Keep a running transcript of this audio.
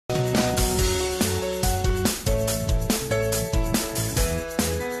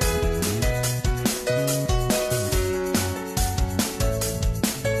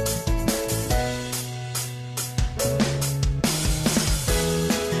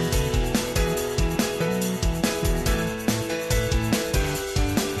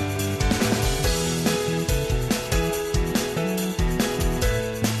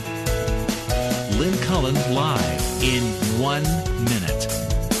live in 1 minute.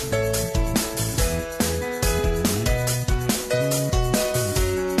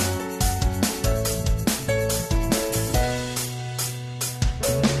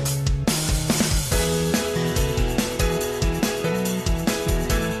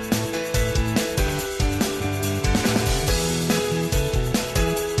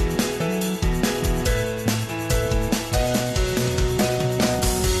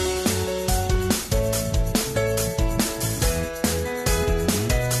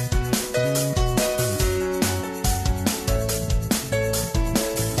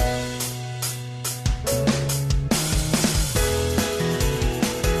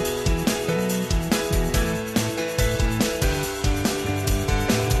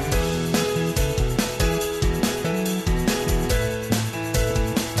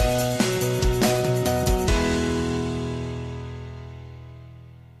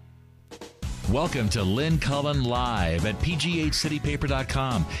 Welcome to Lynn Cullen Live at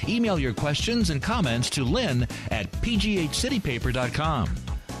pghcitypaper.com. Email your questions and comments to Lynn at pghcitypaper.com.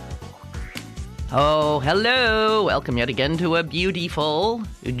 Oh, hello. Welcome yet again to a beautiful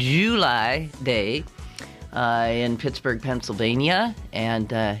July day in Pittsburgh, Pennsylvania.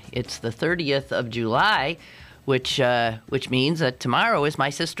 And it's the 30th of July, which means that tomorrow is my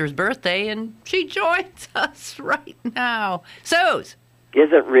sister's birthday, and she joins us right now. Suze!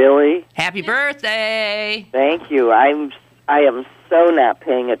 Is it really? Happy birthday! Thank you. I am so not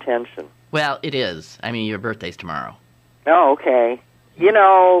paying attention. Well, it is. I mean, your birthday's tomorrow. Oh, okay. You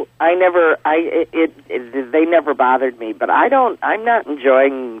know, they never bothered me, but I'm not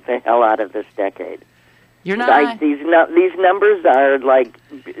enjoying the hell out of this decade. You're not? These numbers are like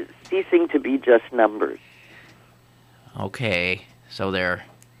ceasing to be just numbers. Okay. So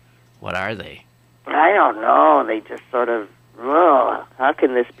what are they? I don't know. They just sort of, how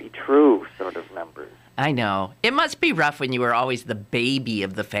can this be true sort of numbers. I know. It must be rough when you were always the baby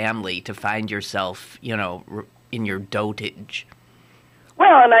of the family to find yourself, in your dotage.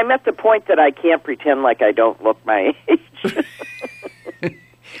 Well, and I'm at the point that I can't pretend like I don't look my age.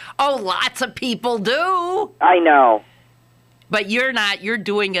 Oh, lots of people do. I know. But you're not. You're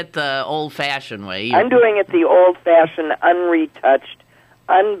doing it the old-fashioned way. I'm doing it the old-fashioned, unretouched,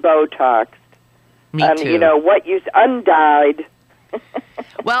 unbotoxed. Me too. Undyed.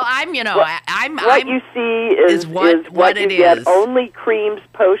 Well, I'm what you see is what you get. Only creams,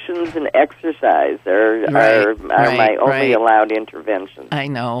 potions, and exercise are my only allowed interventions. I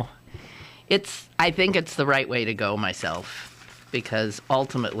know. I think it's the right way to go myself, because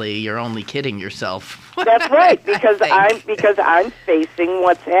ultimately you're only kidding yourself. That's right, because I'm facing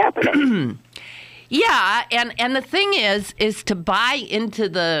what's happening. Yeah, and the thing is to buy into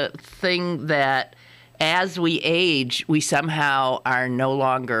the thing that as we age, we somehow are no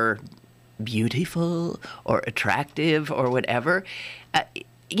longer beautiful or attractive or whatever.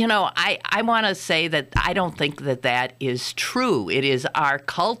 I want to say that I don't think that is true. It is our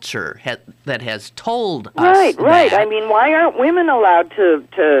culture that has told us Right. that. I mean, why aren't women allowed to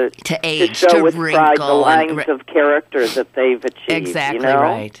age, to show to with pride the wrinkle, lines of character that they've achieved? Exactly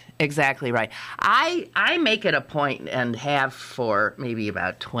right. Exactly right. I make it a point, and have for maybe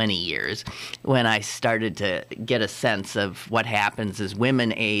about 20 years, when I started to get a sense of what happens as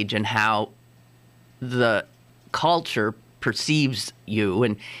women age and how the culture perceives you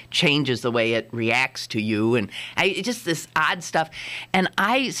and changes the way it reacts to you, and just this odd stuff. And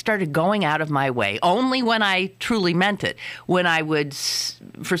I started going out of my way, only when I truly meant it, when I would,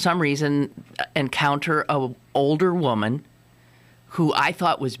 for some reason, encounter an older woman who I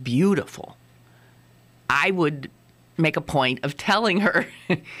thought was beautiful. I would make a point of telling her,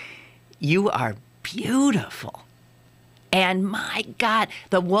 "You are beautiful." And my God,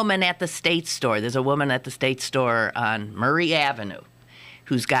 the woman at the State Store, there's a woman at the State Store on Murray Avenue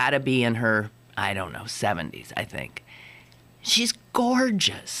who's got to be in her, 70s, I think. She's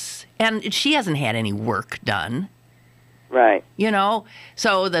gorgeous. And she hasn't had any work done. Right.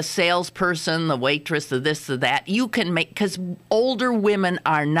 So the salesperson, the waitress, the this, the that, you can make, because older women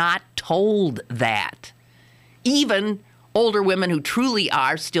are not told that. Even older women who truly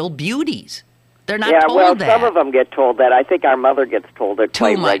are still beauties. They're not told that. Some of them get told that. I think our mother gets told it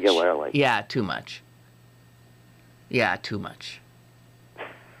quite regularly. Yeah, too much. Yeah, too much.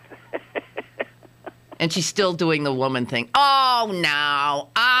 And she's still doing the woman thing. Oh, no.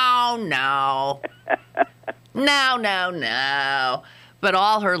 Oh, no. No. But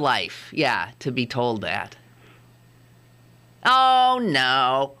all her life, to be told that. Oh,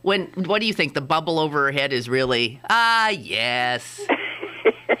 no. What do you think? The bubble over her head is really, yes.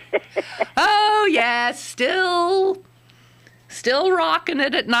 Oh, yes, still rocking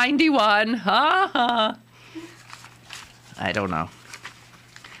it at 91. I don't know.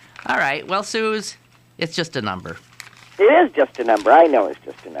 All right. Well, Suze, it's just a number. It is just a number. I know it's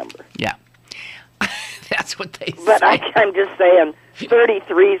just a number. Yeah. That's what they say. But I'm just saying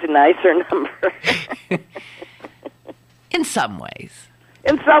 33 is a nicer number. In some ways.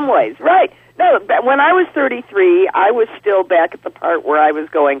 In some ways, right. No, when I was 33, I was still back at the part where I was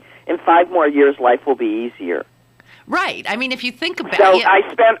going, in 5 more years, life will be easier. Right. I mean, if you think about it. So I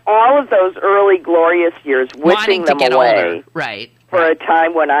spent all of those early glorious years wishing them away. Older. Right. For a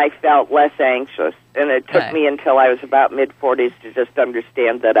time when I felt less anxious. And it took me until I was about mid-40s to just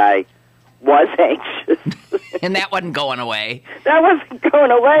understand that I was anxious. And that wasn't going away. That wasn't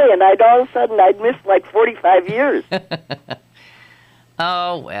going away, and all of a sudden I'd missed like 45 years.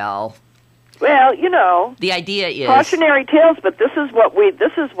 Oh, well. Well, you know. The idea is cautionary tales, but this is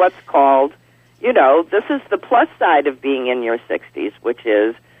what's called, you know, this is the plus side of being in your 60s, which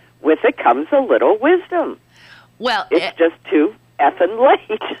is, with it comes a little wisdom. Well, it's just too effing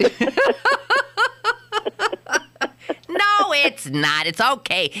late. No, it's not. It's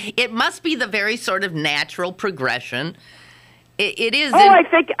okay. It must be the very sort of natural progression. It is. Oh, I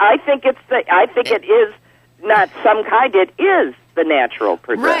think it is not some kind. It is the natural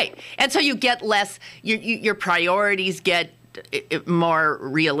progression. Right, and so you get less. Your priorities get more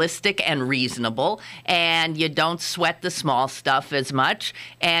realistic and reasonable, and you don't sweat the small stuff as much,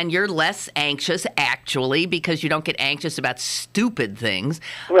 and you're less anxious, actually, because you don't get anxious about stupid things.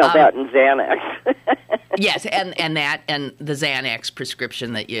 Well, that and Xanax. Yes, and the Xanax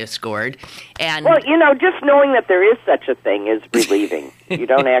prescription that you scored. And well, you know, just knowing that there is such a thing is relieving. You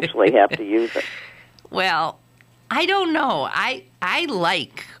don't actually have to use it. Well, I don't know. I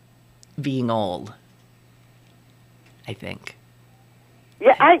like being old, I think.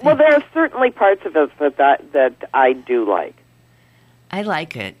 Yeah, well, there are certainly parts of it that I do like. I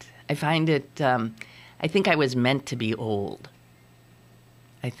like it. I find it, I think I was meant to be old.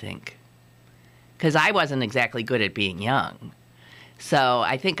 I think. Because I wasn't exactly good at being young. So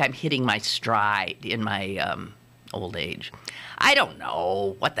I think I'm hitting my stride in my old age. I don't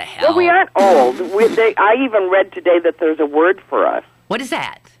know. What the hell? Well, we aren't old. I even read today that there's a word for us. What is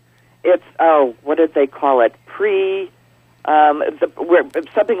that? It's, what did they call it?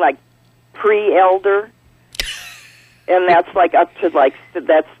 Something like pre-elder. And that's like up to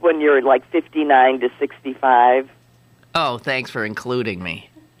that's when you're like 59 to 65. Oh, thanks for including me.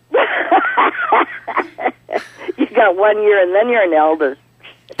 You got 1 year and then you're an elder.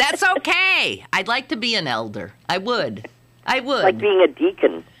 That's okay. I'd like to be an elder. I would. Like being a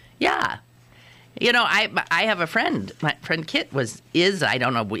deacon. Yeah. You know, I have a friend. My friend Kit was I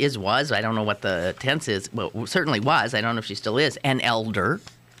don't know what the tense is. Well, certainly was. I don't know if she still is an elder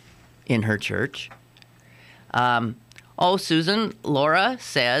in her church. Susan, Laura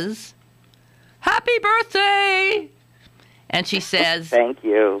says, "Happy birthday!" And she says, "Thank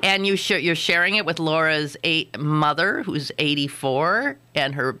you." And you're sharing it with Laura's mother, who's 84,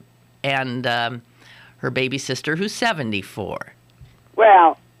 and her baby sister, who's 74.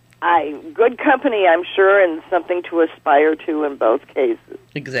 Well, good company, I'm sure, and something to aspire to in both cases.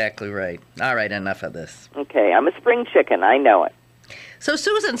 Exactly right. All right, enough of this. Okay, I'm a spring chicken. I know it. So,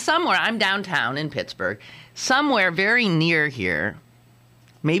 Susan, I'm downtown in Pittsburgh, somewhere very near here,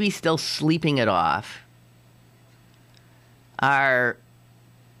 maybe still sleeping it off, are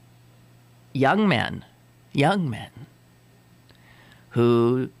young men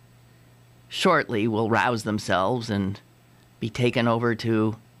who shortly will rouse themselves and be taken over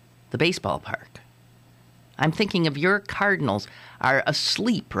to the baseball park. I'm thinking of your Cardinals are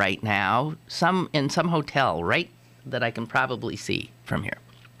asleep right now, in some hotel, right, that I can probably see from here.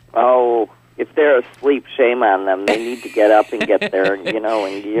 Oh, if they're asleep, shame on them. They need to get up and get there, in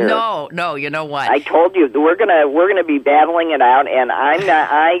gear. No, you know what? I told you we're gonna be battling it out, and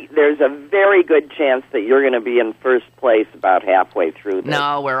there's a very good chance that you're gonna be in first place about halfway through this.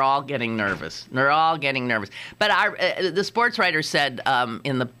 No, we're all getting nervous. But the sports writer said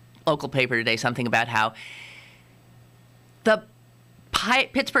in the local paper today something about how the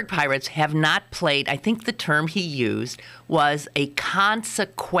Pittsburgh Pirates have not played, I think the term he used was a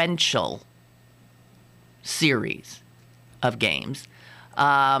consequential series of games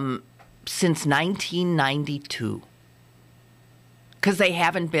since 1992. Because they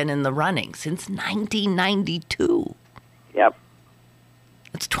haven't been in the running since 1992. Yep.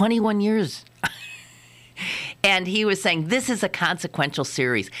 It's 21 years. And he was saying, this is a consequential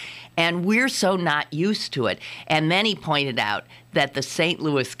series, and we're so not used to it. And then he pointed out that the St.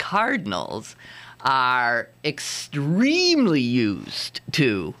 Louis Cardinals are extremely used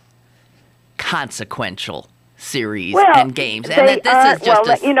to consequential series and games. And that this is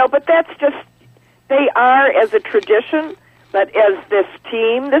just but that's just, they are as a tradition, But as this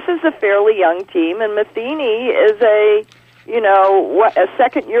team, this is a fairly young team, and Matheny is a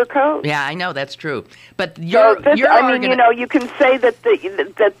second-year coach. Yeah, I know that's true. But you can say that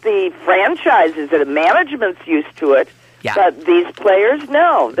the franchises, that management's used to it. Yeah. But these players,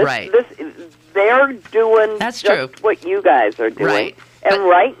 no. They're doing what you guys are doing. Right. And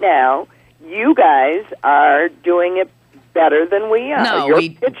right now, you guys are doing it better than we are. No, your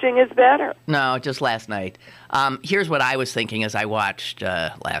pitching is better. No, just last night. Here's what I was thinking as I watched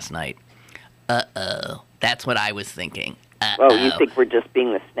last night. That's what I was thinking. Oh, you think we're just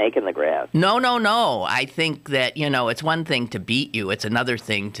being the snake in the grass? No. I think that, it's one thing to beat you. It's another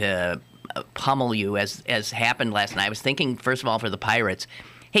thing to pummel you, as happened last night. I was thinking, first of all, for the Pirates,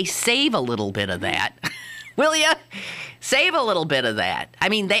 hey, save a little bit of that. Will you? Save a little bit of that. I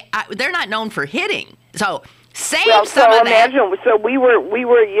mean, they're not known for hitting. So save some of that. So we were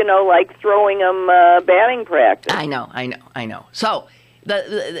like throwing them batting practice. I know. So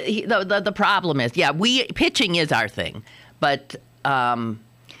the problem is, pitching is our thing, but I'm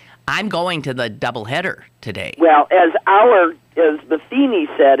going to the doubleheader today. Well, as Matheny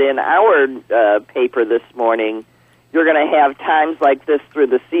said in our paper this morning, you're going to have times like this through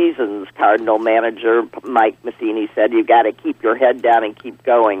the seasons. Cardinal manager Mike Matheny said you've got to keep your head down and keep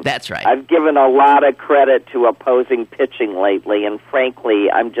going. That's right. I've given a lot of credit to opposing pitching lately, and frankly,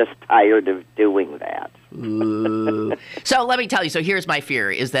 I'm just tired of doing that. So let me tell you, here's my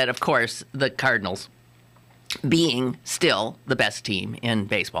fear, is that, of course, the Cardinals, being still the best team in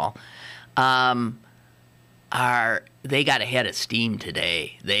baseball, they got a head of steam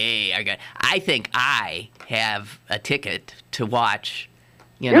today. I think I have a ticket to watch.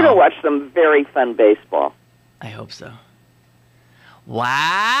 You're going to watch some very fun baseball. I hope so. Wow,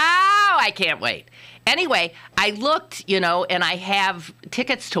 I can't wait. Anyway, I looked, and I have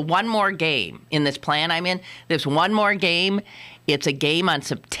tickets to one more game in this plan I'm in. There's one more game. It's a game on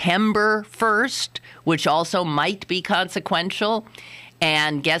September 1st, which also might be consequential.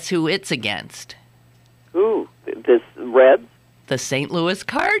 And guess who it's against? Who? This Reds? The St. Louis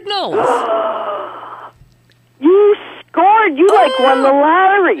Cardinals. You scored. You won the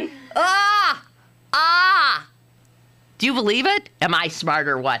lottery. Do you believe it? Am I smart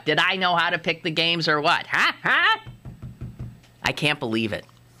or what? Did I know how to pick the games or what? Huh? I can't believe it.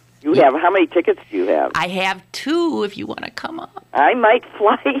 You have, how many tickets do you have? I have 2 if you want to come up. I might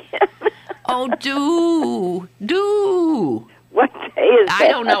fly in. Oh, do. What day is that? I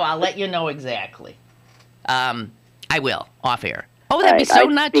don't know. I'll let you know exactly. I will, off air. Oh, that'd be so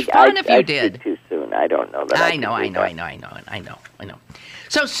much fun if you did. Too soon. I don't know that. I know.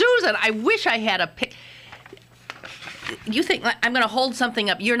 So, Susan, I wish I had a pic. You think I'm going to hold something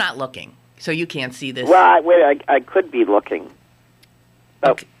up? You're not looking, so you can't see this. Well, I could be looking.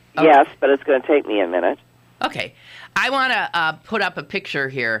 Okay. Yes, but it's going to take me a minute. Okay. I want to put up a picture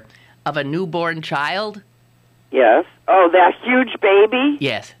here of a newborn child. Yes. Oh, that huge baby?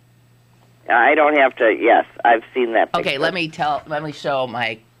 Yes. I don't have to. Yes, I've seen that picture. Okay, let me show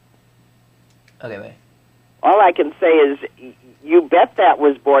my. Okay, wait. All I can say is, you bet that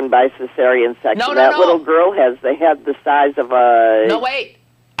was born by cesarean section. No. That little girl they had the size of a. No, wait.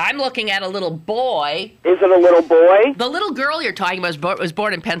 I'm looking at a little boy. Is it a little boy? The little girl you're talking about was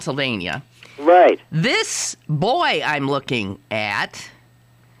born in Pennsylvania. Right. This boy I'm looking at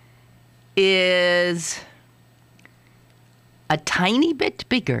is a tiny bit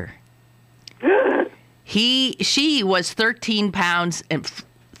bigger. She was 13 pounds and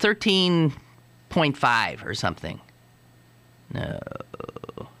 13.5 or something. No.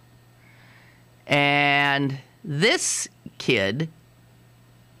 And this kid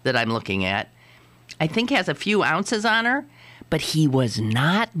that I'm looking at, I think has a few ounces on her, but he was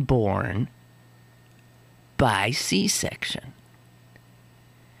not born by C-section.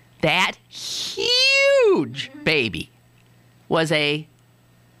 That huge baby was a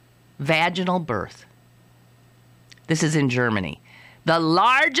vaginal birth. This is in Germany. The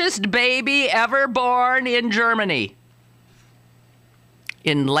largest baby ever born in Germany.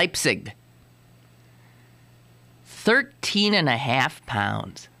 In Leipzig. 13.5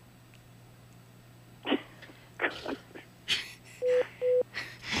 pounds.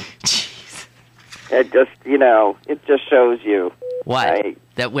 Jeez. It just shows you. What? Right?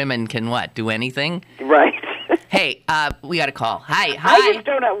 That women can what? Do anything? Right. Hey, we got a call. Hi. I just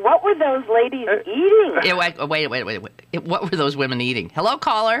don't know. What were those ladies eating? Wait. What were those women eating? Hello,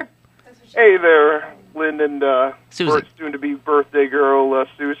 caller. Hey there, Lynn and Susan. soon-to-be birthday girl,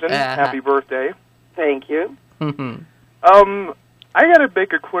 Susan. Happy birthday. Thank you. I got to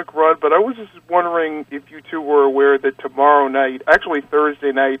make a quick run, but I was just wondering if you two were aware that tomorrow night, actually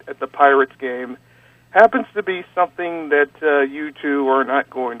Thursday night at the Pirates game, happens to be something that you two are not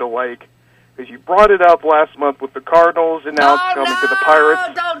going to like. Because you brought it up last month with the Cardinals, and now it's coming to the Pirates.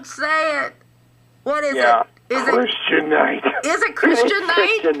 Oh, don't say it. What is Yeah, it? Is Christian night. Is it Christian night?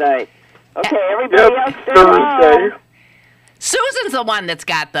 Christian night. Okay, everybody else stay Thursday. home. Susan's the one that's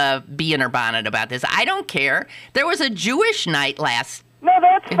got the bee in her bonnet about this. I don't care. There was a Jewish night last. No,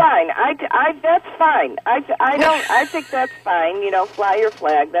 that's fine. That's fine. I think that's fine. You know, fly your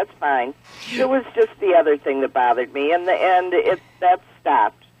flag. That's fine. It was just the other thing that bothered me, and that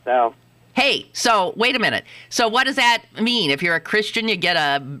stopped. So. Hey, so wait a minute. So what does that mean? If you're a Christian, you get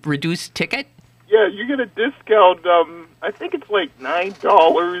a reduced ticket? Yeah, you get a discount. I think it's like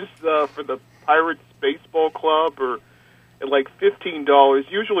 $9 for the Pirates baseball club, or at like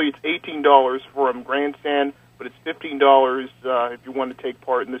 $15. Usually it's $18 for grandstand, but it's $15 if you want to take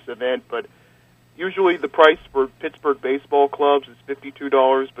part in this event. But usually the price for Pittsburgh baseball clubs is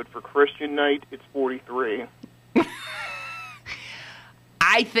 $52, but for Christian night it's $43.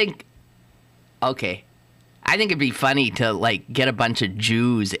 I think it'd be funny to like get a bunch of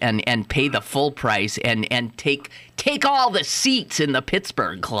Jews and pay the full price and take all the seats in the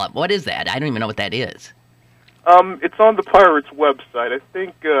Pittsburgh club. What is that? I don't even know what that is. It's on the Pirates website. I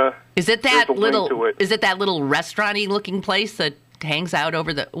think is it that there's a little link to it. is it that little restaurant-y looking place that hangs out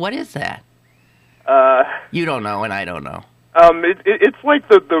over the what is that? You don't know and I don't know. It's like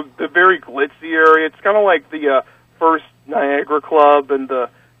the very glitzy area. It's kind of like the First Niagara Club and the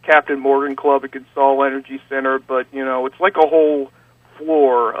Captain Morgan Club at Consol Energy Center, but, you know, it's like a whole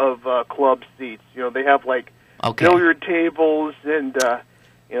floor of club seats. You know, they have, like, billiard tables and,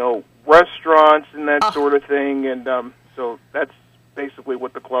 you know, restaurants and that sort of thing, and so that's basically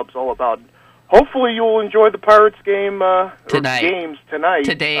what the club's all about. Hopefully you'll enjoy the Pirates game tonight. Games tonight.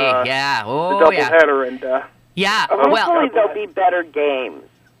 Today, yeah. Oh, the doubleheader, and yeah. Hopefully there'll be better games.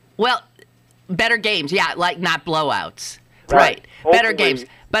 Well, better games, yeah, like not blowouts. Right. Better games.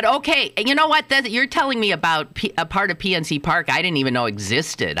 But okay, you know what? You're telling me about a part of PNC Park I didn't even know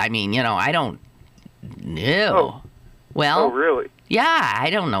existed. I mean, you know, I don't know. Oh. Well, Oh, really? yeah, I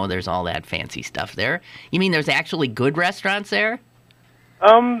don't know there's all that fancy stuff there. You mean there's actually good restaurants there?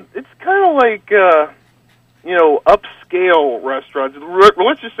 It's kind of like, you know, upscale restaurants.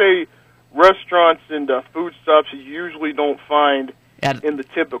 Let's just say restaurants and foodstuffs you usually don't find in the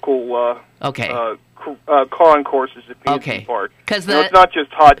typical concourses at PNC Park. Because it's not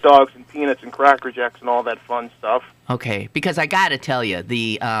just hot dogs and peanuts and Cracker Jacks and all that fun stuff. Okay, because I got to tell you,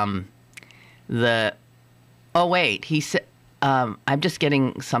 oh, wait, he said, I'm just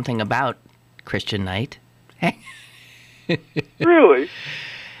getting something about Christian night. Really?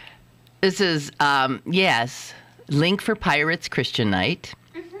 This is, yes, link for Pirates Christian night.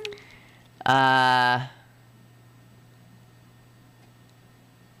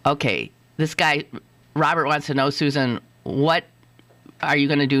 Okay, this guy, Robert, wants to know, Susan, what are you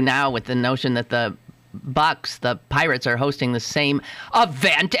going to do now with the notion that the Pirates, are hosting the same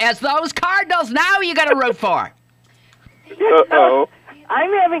event as those Cardinals? Now you got to root for. Uh-oh.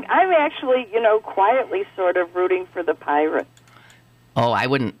 I'm actually, you know, quietly sort of rooting for the Pirates. Oh, I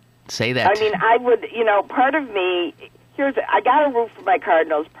wouldn't say that. I mean, I would, you know, part of me, I got to root for my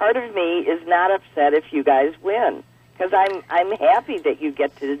Cardinals. Part of me is not upset if you guys win, because I'm happy that you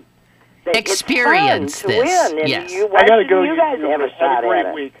get to experience this. Win, and yes. Why shouldn't you guys have a shot at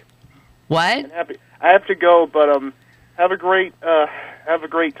it? Week. What? I have to go, but have a great time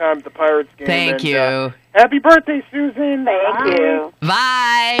at the Pirates game. Thank you. Happy birthday, Susan. Thank you.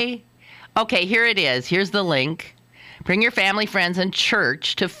 Bye. Okay, here it is. Here's the link. Bring your family, friends, and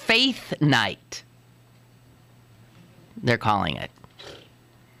church to Faith Night. They're calling it.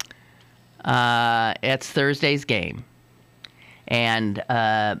 It's Thursday's game. And,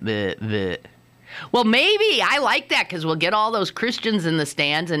 well, maybe I like that because we'll get all those Christians in the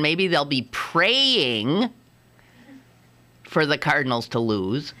stands and maybe they'll be praying for the Cardinals to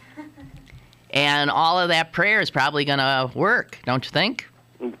lose. And all of that prayer is probably going to work, don't you think?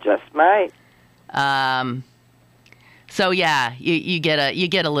 Just might. So yeah, you get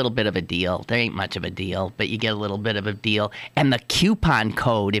a little bit of a deal. There ain't much of a deal, but you get a little bit of a deal. And the coupon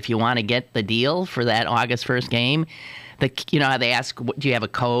code, if you want to get the deal for that August 1st game, you know how they ask, do you have a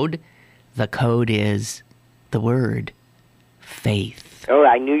code? The code is the word faith. Oh,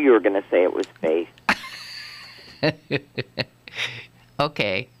 I knew you were going to say it was faith.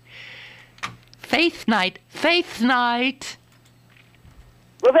 Okay. Faith night.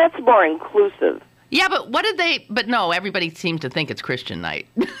 Well, that's more inclusive. Yeah, but no, everybody seems to think it's Christian night.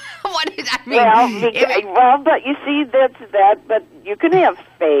 But you see, but you can have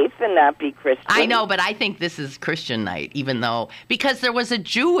faith and not be Christian. I know, but I think this is Christian night, because there was a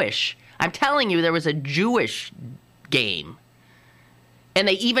Jewish. I'm telling you, there was a Jewish game. And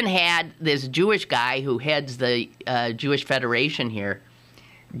they even had this Jewish guy who heads the Jewish Federation here,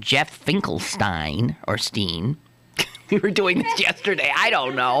 Jeff Finkelstein, or Steen. We were doing this yesterday. I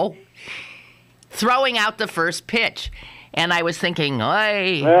don't know. Throwing out the first pitch. And I was thinking,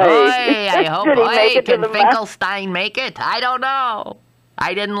 I hope, can Finkelstein make it? I don't know.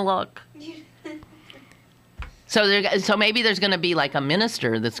 I didn't look. So maybe there's going to be like a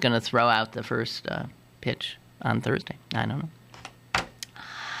minister that's going to throw out the first pitch on Thursday. I don't know.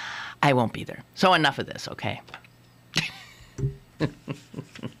 I won't be there. So enough of this, okay?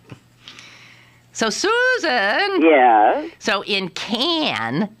 So, Susan. Yeah. So in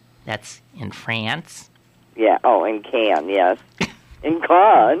Cannes, that's in France. Yeah. Oh, in Cannes, yes. In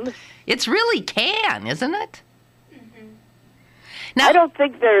Cannes. It's really Cannes, isn't it? Mm-hmm. Now, I don't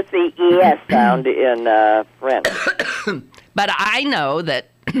think there's the ES sound in French. But I know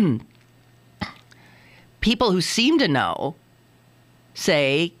that people who seem to know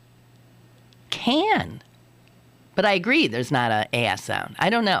say can. But I agree, there's not a AS sound. I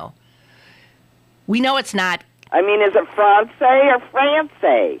don't know. We know it's not. I mean, is it Francais or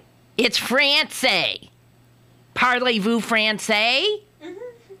Francais? It's Francais. Parlez-vous Francais?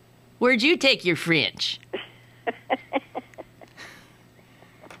 Where'd you take your French?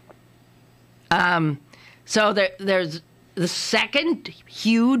 So there's the second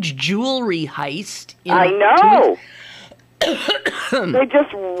huge jewelry heist. I know. They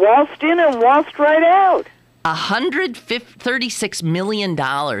just waltzed in and waltzed right out. $136 million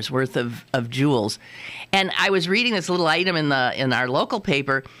worth of jewels. And I was reading this little item in our local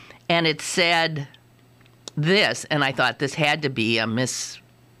paper, and it said this, and I thought this had to be this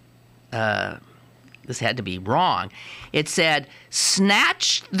had to be wrong. It said,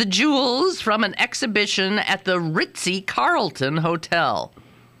 snatched the jewels from an exhibition at the Ritz-Carlton Hotel.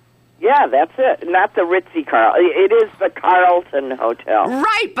 Yeah, that's it. Not the Ritz-Carlton. It is the Carlton Hotel.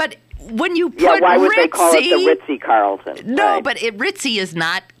 Right, but when you put why would Ritzy, they call it the Ritz-Carlton? No, right. but Ritzy is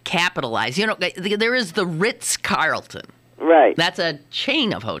not capitalized. You know, there is the Ritz-Carlton. Right. That's a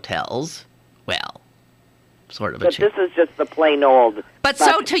chain of hotels. Well, sort of a chain. But this is just the plain old. But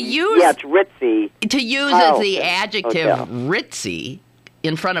so to use... Yeah, it's Ritzy. To use Carlton the adjective Hotel. ritzy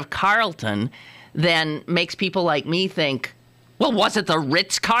in front of Carlton then makes people like me think, well, was it the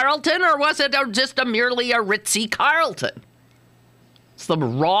Ritz-Carlton or was it just merely a Ritzy-Carlton? It's the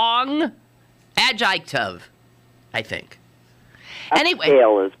wrong adjective, I think. Anyway,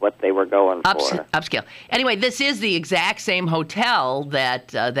 Upscale is what they were going for. Upscale. Anyway, this is the exact same hotel that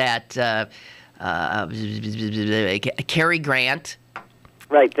Cary Grant...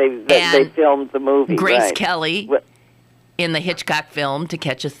 Right, they filmed the movie. Grace right. Kelly in the Hitchcock film To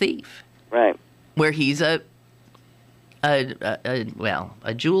Catch a Thief. Right. Where he's a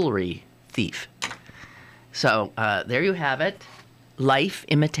jewelry thief. So there you have it. Life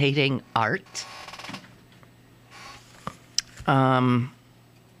imitating art. And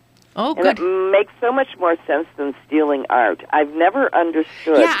good. it makes so much more sense than stealing art. I've never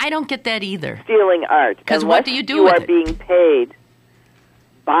understood. Yeah, I don't get that either. Stealing art. Because what do you do with it? You are being paid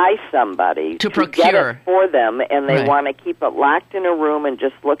by somebody to procure get it for them, and they right. want to keep it locked in a room and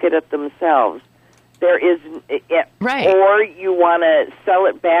just look at it themselves. There is, right. Or you want to sell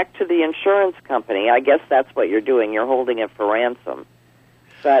it back to the insurance company. I guess that's what you're doing. You're holding it for ransom.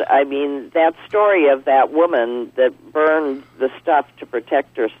 But, I mean, that story of that woman that burned the stuff to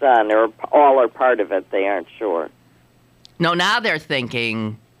protect her son, or all or part of it, they aren't sure. No, now they're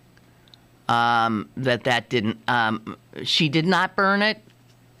thinking that didn't, she did not burn it.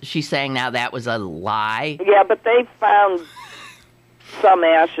 She's saying now that was a lie. Yeah, but they found some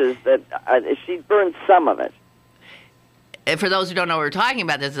ashes that she burned some of it. For those who don't know what we're talking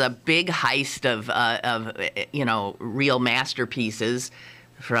about, this is a big heist of real masterpieces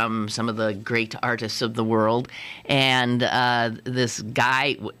from some of the great artists of the world, and this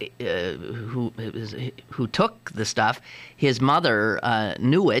guy who took the stuff, his mother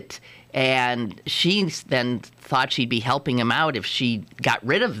knew it, and she then thought she'd be helping him out if she got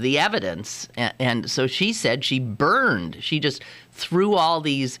rid of the evidence, and so she said she burned. She just threw all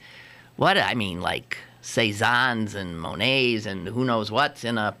these, like Cézannes and Monets and who knows what's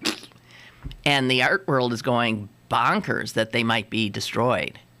in a, and the art world is going bonkers that they might be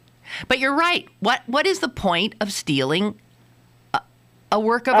destroyed. But you're right. What is the point of stealing a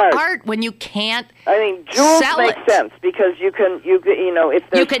work of art when you can't jewels sell make it? Sense because you can if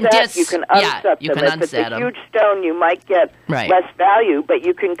they're set, you can unset them. If it's a huge stone, you might get less value, but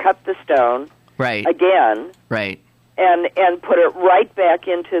you can cut the stone again, and put it right back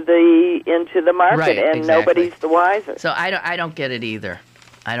into the market, and exactly. nobody's the wiser. So I don't get it either.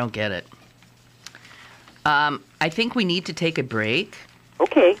 I don't get it. I think we need to take a break.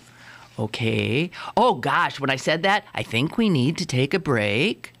 Okay. Okay. Oh, gosh, when I said that, I think we need to take a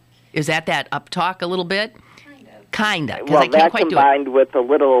break. Is that uptalk a little bit? Kind of. Well, I can't that quite combined do it. with a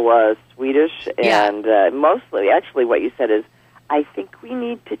little Swedish, and mostly, actually, what you said is, I think we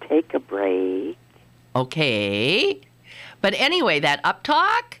need to take a break. Okay. But anyway, that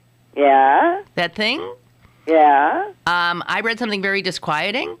uptalk, Yeah? that thing, Yeah? I read something very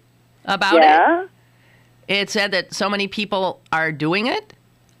disquieting about Yeah? it. It said that so many people are doing it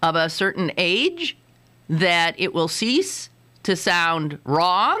of a certain age that it will cease to sound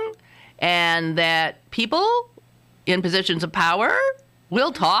wrong, and that people in positions of power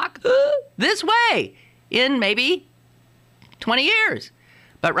will talk this way in maybe 20 years.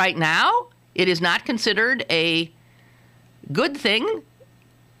 But right now, it is not considered a good thing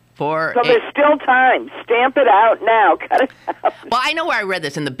for... So there's still time. Stamp it out now. Cut it out. Well, I know where I read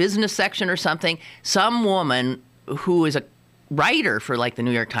this, in the business section or something. Some woman who is a writer for like the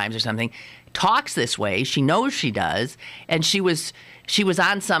New York Times or something talks this way. She knows she does, and she was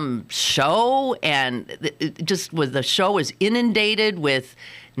on some show, and the show was inundated with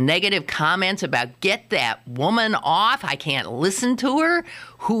negative comments about, get that woman off. I can't listen to her.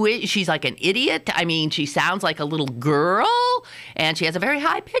 She's like an idiot. I mean, she sounds like a little girl, and she has a very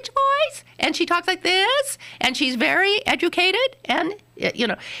high-pitched voice, and she talks like this, and she's very educated, and,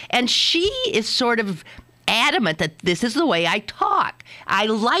 and she is sort of adamant that this is the way I talk. I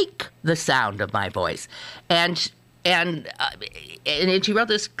like the sound of my voice. And she wrote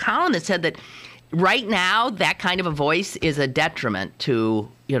this column that said that right now that kind of a voice is a detriment to,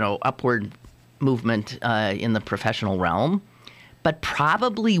 upward movement in the professional realm, but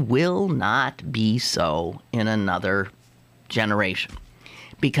probably will not be so in another generation,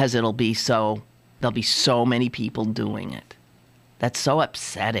 because there'll be so many people doing it. That's so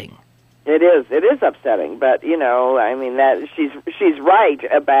upsetting. It is upsetting, but that she's right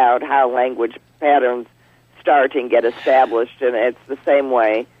about how language patterns start and get established, and it's the same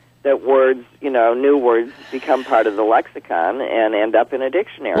way that words, new words become part of the lexicon and end up in a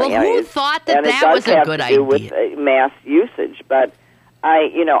dictionary. Well, who thought that was a good idea? And it does have to do with mass usage, but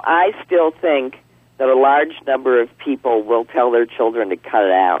I still think that a large number of people will tell their children to cut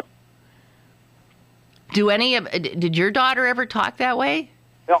it out. Did your daughter ever talk that way?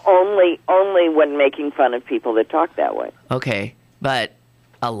 Only when making fun of people that talk that way. Okay, but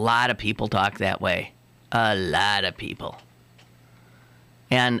a lot of people talk that way. A lot of people.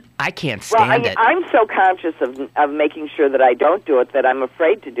 And I can't stand it. I'm so conscious of making sure that I don't do it that I'm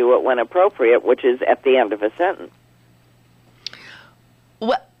afraid to do it when appropriate, which is at the end of a sentence.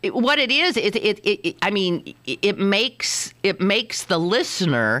 What it is, it makes the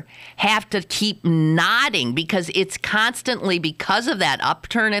listener have to keep nodding, because it's constantly, because of that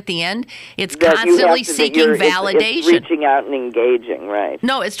upturn at the end, it's constantly seeking validation. It's reaching out and engaging, right?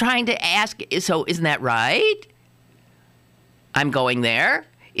 No, it's trying to ask, so isn't that right? I'm going there.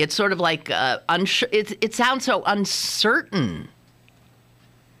 It's sort of like, it sounds so uncertain.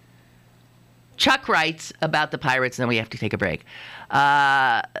 Chuck writes about the Pirates, and then we have to take a break.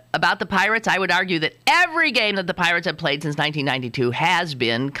 About the Pirates, I would argue that every game that the Pirates have played since 1992 has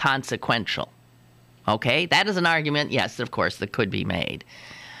been consequential. Okay? That is an argument, yes, of course, that could be made.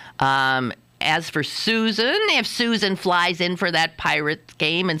 As for Susan, if Susan flies in for that Pirates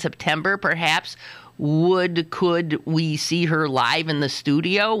game in September, perhaps could we see her live in the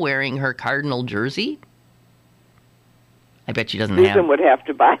studio wearing her Cardinal jersey? I bet she doesn't have. Susan would have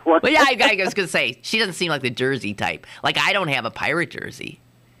to buy one. Well, yeah, I was going to say, she doesn't seem like the jersey type. Like, I don't have a Pirate jersey.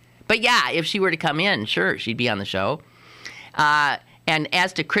 But yeah, if she were to come in, sure, she'd be on the show. And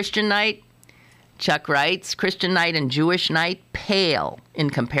as to Christian night, Chuck writes, Christian night and Jewish night pale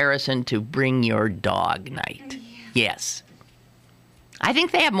in comparison to Bring Your Dog night. Yes. I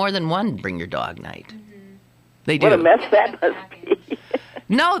think they have more than one Bring Your Dog night. Mm-hmm. They do. What a mess that must be.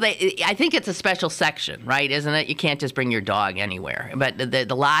 No, I think it's a special section, right? Isn't it? You can't just bring your dog anywhere. But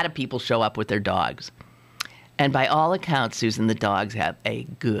a lot of people show up with their dogs. And by all accounts, Susan, the dogs have a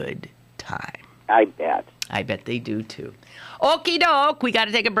good time. I bet. I bet they do, too. Okie doke, we got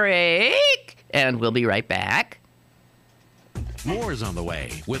to take a break. And we'll be right back. More is on the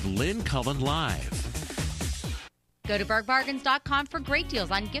way with Lynn Cullen Live. Go to bergbargains.com for great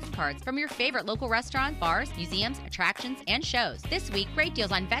deals on gift cards from your favorite local restaurants, bars, museums, attractions, and shows. This week, great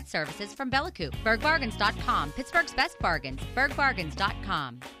deals on vet services from Bellicou. Bergbargains.com, Pittsburgh's best bargains.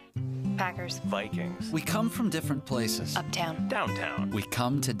 Bergbargains.com. Packers. Vikings. We come from different places. Uptown. Downtown. We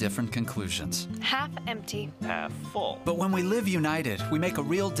come to different conclusions. Half empty. Half full. But when we live united, we make a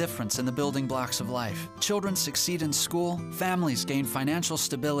real difference in the building blocks of life. Children succeed in school, families gain financial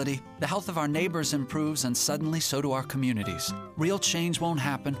stability, the health of our neighbors improves, and suddenly so do our communities. Real change won't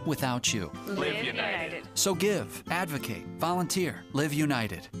happen without you. Live United. So give, advocate, volunteer, live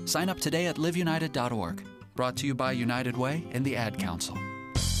united. Sign up today at liveunited.org. Brought to you by United Way and the Ad Council.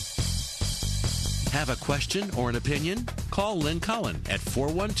 Have a question or an opinion? Call Lynn Cullen at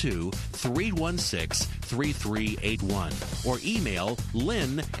 412-316-3381 or email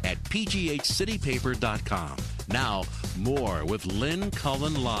lynn@pghcitypaper.com. Now, more with Lynn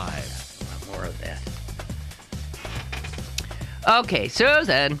Cullen Live. More of that. Okay,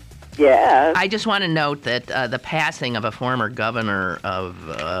 Susan. Yeah. I just want to note that the passing of a former governor of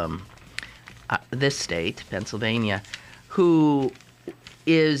this state, Pennsylvania, who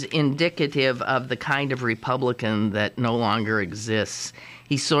is indicative of the kind of Republican that no longer exists.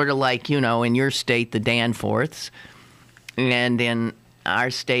 He's sort of like, in your state, the Danforths. And in our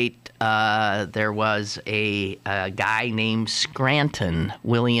state, there was a guy named Scranton,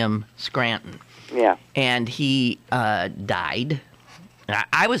 William Scranton. Yeah. And he died.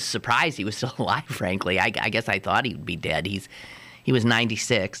 I was surprised he was still alive, frankly. I guess I thought he would be dead. He was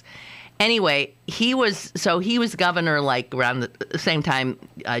 96. Anyway, he was governor like around the same time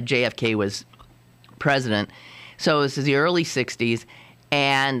JFK was president. So this is the early 60s.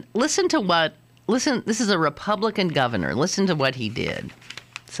 And this is a Republican governor. Listen to what he did,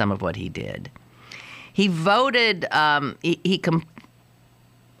 some of what he did. He voted, when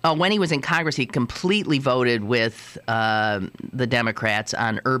he was in Congress, he completely voted with the Democrats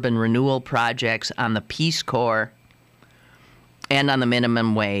on urban renewal projects, on the Peace Corps, and on the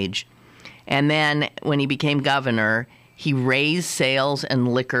minimum wage. And then when he became governor, he raised sales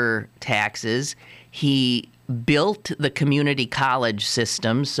and liquor taxes. He built the community college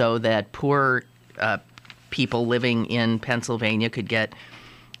system so that poor people living in Pennsylvania could get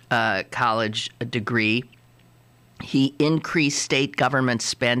a college degree. He increased state government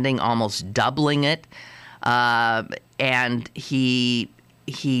spending, almost doubling it. And he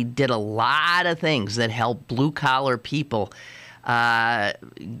did a lot of things that helped blue-collar people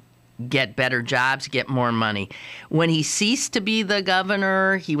get better jobs, get more money. When he ceased to be the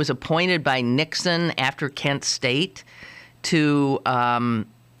governor, he was appointed by Nixon after Kent State for a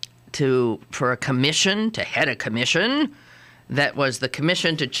commission, to head a commission that was the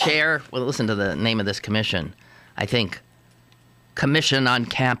commission to chair. Well, listen to the name of this commission. I think Commission on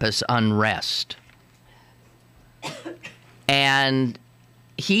Campus Unrest. And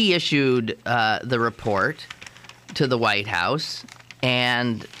he issued the report to the White House,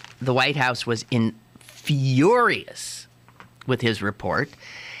 and the White House was furious with his report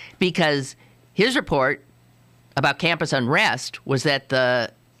because his report about campus unrest was that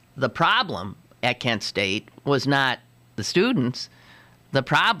the problem at Kent State was not the students. The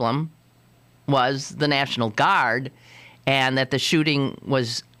problem was the National Guard, and that the shooting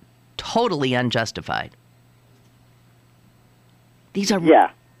was totally unjustified. These are... Yeah.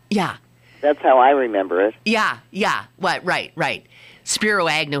 Yeah. That's how I remember it. Yeah. What? Right. Spiro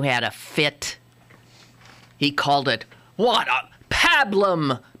Agnew had a fit. He called it, what, a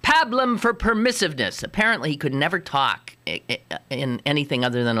pablum for permissiveness. Apparently he could never talk in anything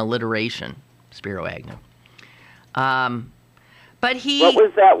other than alliteration, Spiro Agnew. But he... What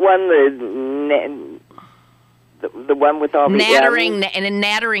was that one, the one with all the...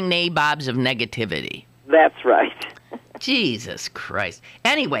 Nattering nabobs of negativity. That's right. Jesus Christ.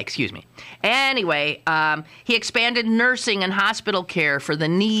 Anyway, he expanded nursing and hospital care for the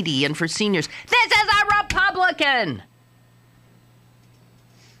needy and for seniors. This is a Republican!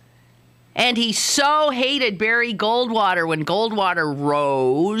 And he so hated Barry Goldwater when Goldwater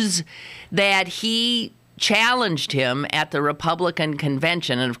rose that he challenged him at the Republican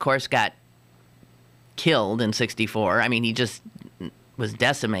convention and, of course, got killed in 1964. I mean, he just was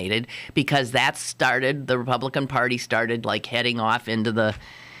decimated because the Republican Party started like heading off into the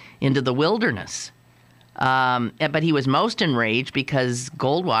wilderness. But he was most enraged because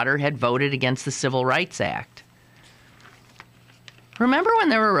Goldwater had voted against the Civil Rights Act. Remember when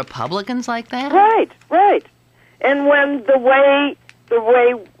there were Republicans like that? Right. And when the way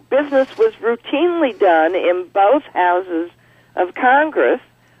business was routinely done in both houses of Congress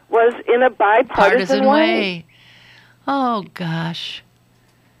was in a bipartisan way. Oh, gosh.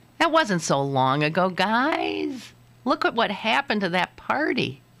 That wasn't so long ago, guys. Look at what happened to that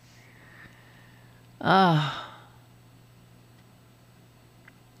party. Oh.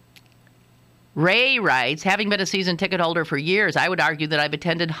 Ray writes, having been a season ticket holder for years, I would argue that I've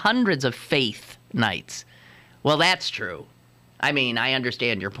attended hundreds of faith nights. Well, that's true. I mean, I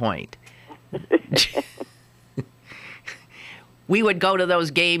understand your point. We would go to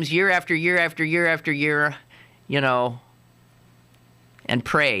those games year after year after year after year, and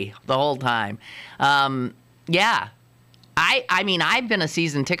pray the whole time. Yeah. I mean, I've been a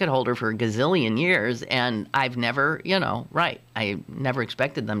season ticket holder for a gazillion years, and I've never, I never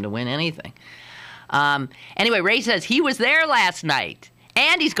expected them to win anything. Anyway, Ray says he was there last night,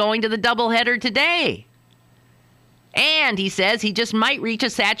 and he's going to the doubleheader today. And he says he just might reach a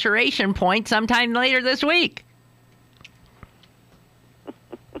saturation point sometime later this week.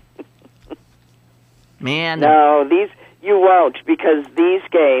 Man. No, you won't, because these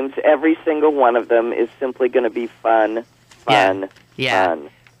games, every single one of them is simply going to be fun. Fun.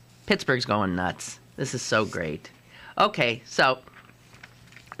 Pittsburgh's going nuts. This is so great. Okay, so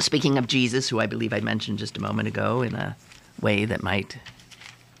speaking of Jesus, who I believe I mentioned just a moment ago in a way that might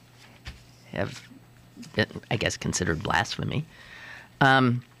have been, I guess, considered blasphemy.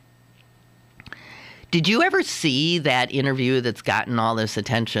 Did you ever see that interview that's gotten all this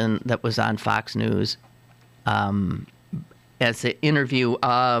attention that was on Fox News? As an interview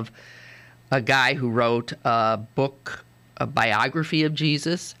of a guy who wrote a book, a biography of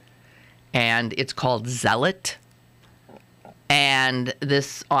Jesus, and it's called Zealot. And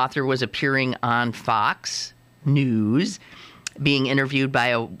this author was appearing on Fox News, being interviewed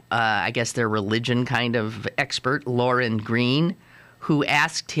by I guess their religion kind of expert, Lauren Green, who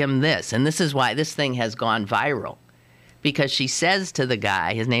asked him this, and this is why this thing has gone viral, because she says to the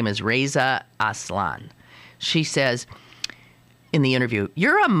guy, his name is Reza Aslan, she says in the interview,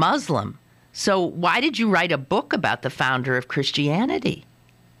 "You're a Muslim, so why did you write a book about the founder of Christianity?"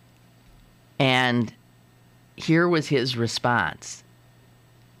 And here was his response.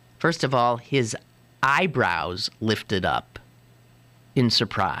 First of all, his eyebrows lifted up in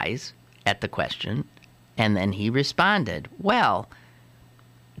surprise at the question, and then he responded, "Well,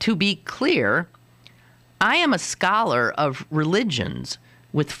 to be clear, I am a scholar of religions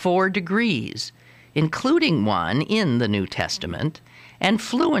with 4 degrees, including one in the New Testament, and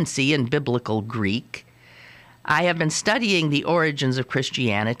fluency in biblical Greek. I have been studying the origins of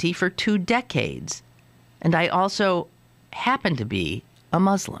Christianity for 2 decades, and I also happen to be a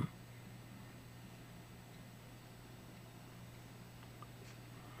Muslim."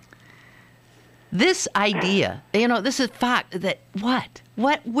 This idea, this is Fox, that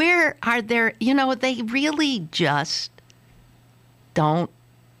where are there, they really just don't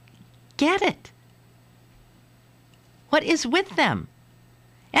get it. What is with them?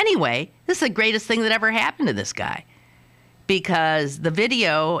 Anyway, this is the greatest thing that ever happened to this guy, because the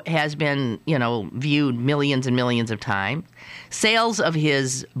video has been, viewed millions and millions of times. Sales of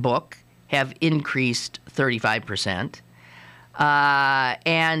his book have increased 35%.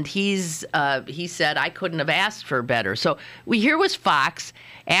 And he said, "I couldn't have asked for better." So here was Fox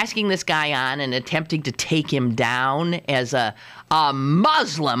asking this guy on and attempting to take him down as a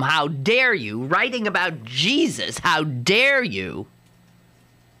Muslim. How dare you? Writing about Jesus. How dare you?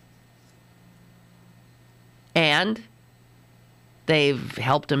 And they've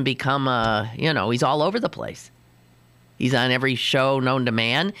helped him become he's all over the place. He's on every show known to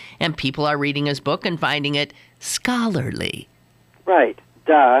man, and people are reading his book and finding it scholarly. Right.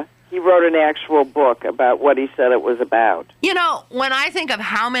 Duh. He wrote an actual book about what he said it was about. When I think of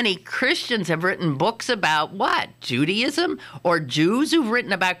how many Christians have written books about what? Judaism? Or Jews who've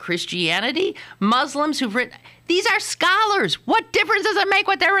written about Christianity? Muslims who've written... These are scholars. What difference does it make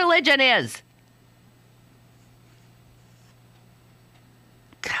what their religion is?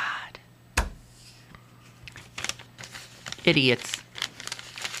 God. Idiots.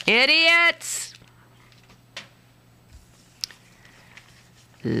 Idiots!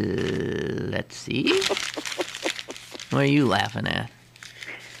 Let's see. What are you laughing at?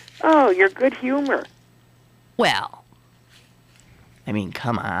 Oh, your good humor. Well, I mean,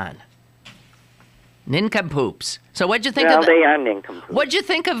 come on. Nincompoops. So what'd you think of they are nincompoops. What'd you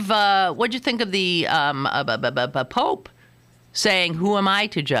think of the Pope saying, "Who am I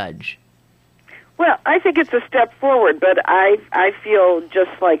to judge?" Well, I think it's a step forward, but I feel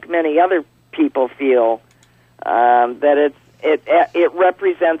just like many other people feel that it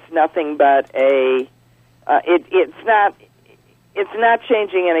represents nothing but it's not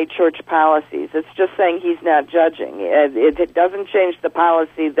changing any church policies. It's just saying he's not judging. It doesn't change the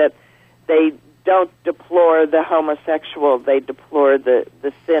policy that they don't deplore the homosexual. They deplore the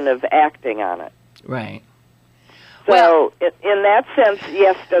sin of acting on it. Right. So in that sense,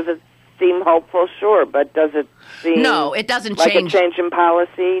 yes, does it seem hopeful? Sure, but does it seem No, it doesn't like change. a change in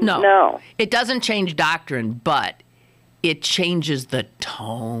policy? No. It doesn't change doctrine, but it changes the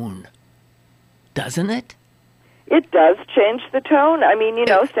tone, doesn't it? It does change the tone. I mean,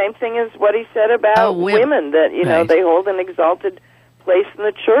 same thing as what he said about women, that, Right. they hold an exalted place in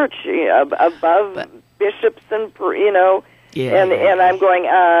the church above bishops and, Yeah. and I'm going,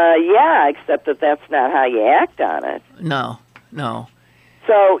 except that that's not how you act on it. No.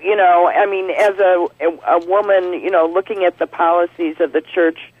 So, I mean, as a woman, looking at the policies of the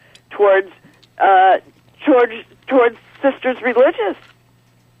church towards sisters religious,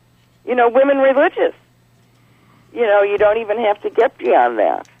 women religious, you don't even have to get beyond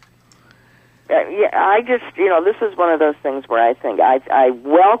that. I just, this is one of those things where I think I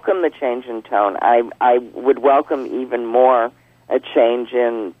welcome the change in tone. I would welcome even more a change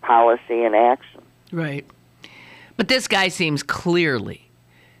in policy and action. Right. But this guy seems clearly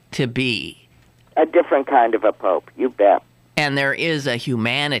to be a different kind of a pope, you bet. And there is a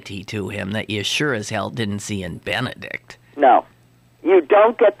humanity to him that you sure as hell didn't see in Benedict. No. You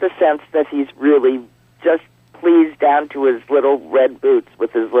don't get the sense that he's really just pleased down to his little red boots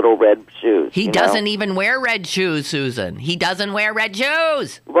with his little red shoes. He doesn't even wear red shoes, Susan. He doesn't wear red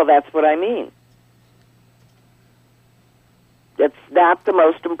shoes. Well, that's what I mean. It's not the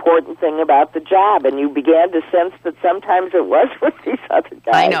most important thing about the job, and you began to sense that sometimes it was with these other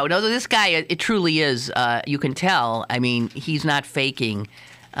guys. I know. No, this guy, it truly is. You can tell. I mean, he's not faking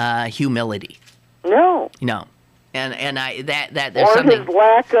humility. No. No. And there's or something. His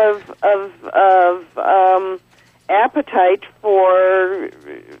lack of appetite for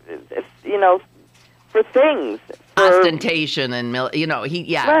for things, for ostentation and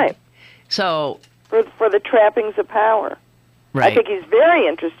right. So for the trappings of power. right. I think he's very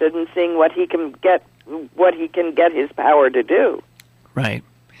interested in seeing what he can get his power to do. Right.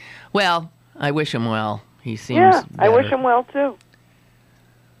 Well, I wish him well. He seems. Yeah, I better. wish him well too.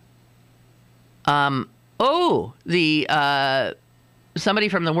 Somebody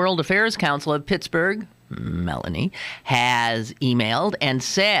from the World Affairs Council of Pittsburgh, Melanie, has emailed and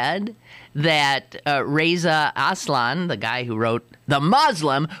said that Reza Aslan, the guy who wrote The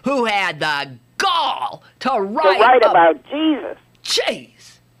Muslim, who had the gall to write about Jesus.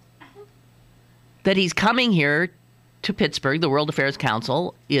 Jeez. That he's coming here to Pittsburgh. The World Affairs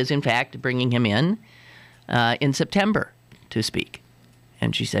Council is, in fact, bringing him in September to speak.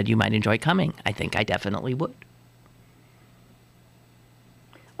 And she said, you might enjoy coming. I think I definitely would.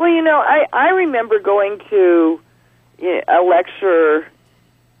 Well, I remember going to a lecture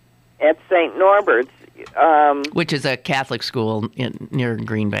at St. Norbert's. Which is a Catholic school near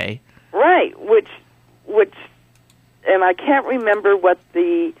Green Bay. Right, which, and I can't remember what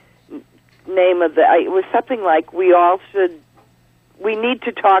the name of it was something like, we need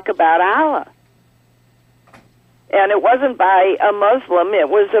to talk about Allah. And it wasn't by a Muslim, it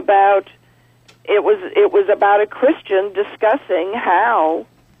was about a Christian discussing how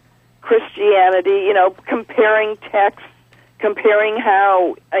Christianity, comparing texts, comparing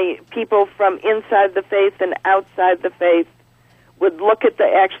how people from inside the faith and outside the faith would look at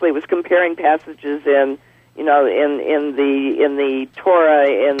it was comparing passages in the Torah,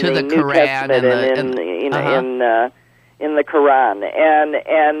 in the New Quran, Testament, in the Quran,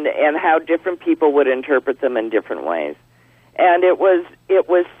 and how different people would interpret them in different ways. And it was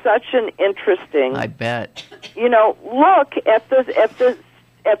such an interesting. I bet. Look at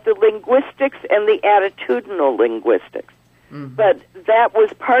the linguistics and the attitudinal linguistics. Mm-hmm. But that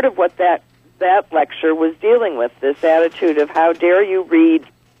was part of what that lecture was dealing with, this attitude of how dare you read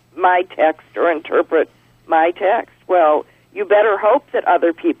my text or interpret my text. Well, you better hope that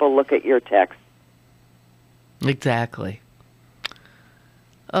other people look at your text. Exactly.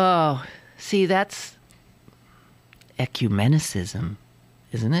 Oh, see, that's ecumenicism,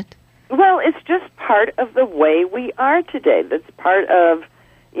 isn't it? Well, it's just part of the way we are today. That's part of,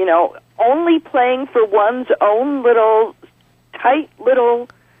 only playing for one's own little, tight little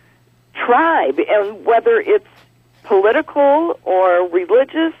tribe, and whether it's political or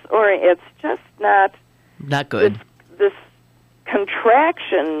religious, or it's just not good. This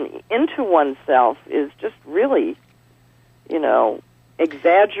contraction into oneself is just really,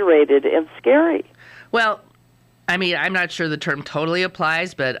 exaggerated and scary. Well, I mean, I'm not sure the term totally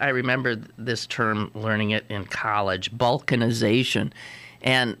applies, but I remember this term, learning it in college, balkanization.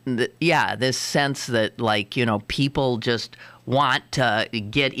 And, this sense that, people just want to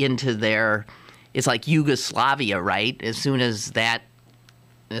get into it's like Yugoslavia, right? As soon as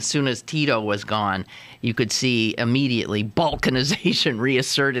Tito was gone, you could see immediately balkanization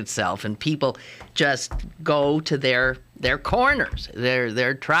reassert itself, and people just go to their their corners,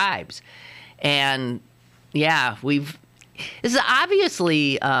 their tribes. And, yeah, this is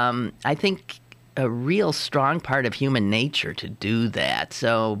obviously, I think, a real strong part of human nature to do that.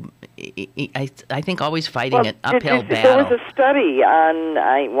 So I think always fighting an uphill battle. There was a study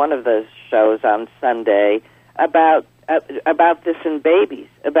on one of the shows on Sunday about this in babies,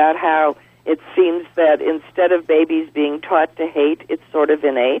 about how it seems that instead of babies being taught to hate, it's sort of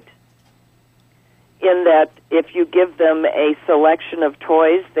innate, in that if you give them a selection of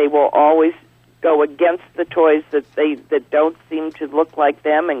toys, they will always go against the toys that don't seem to look like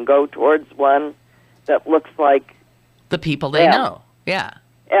them and go towards one that looks like the people they know. Yeah.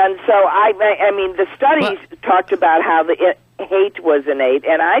 And so I mean, the studies talked about how the hate was innate,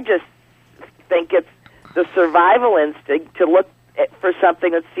 and I just think it's the survival instinct to look for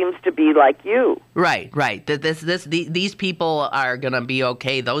something that seems to be like you. Right. These people are going to be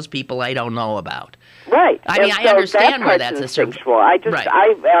okay. Those people I don't know about. Right. I mean, I understand where that's instinctual.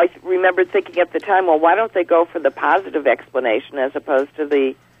 I remember thinking at the time, well, why don't they go for the positive explanation as opposed to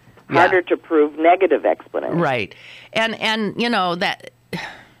the harder to prove negative explanation? Right. And that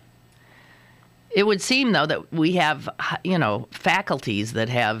it would seem though that we have faculties that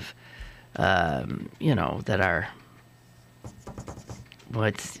have that are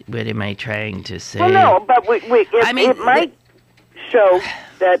what am I trying to say? Well, no, but it might show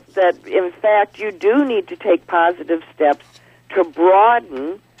that in fact you do need to take positive steps to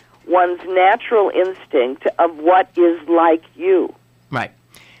broaden one's natural instinct of what is like you. Right.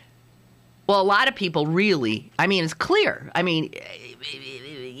 Well, a lot of people really, it's clear.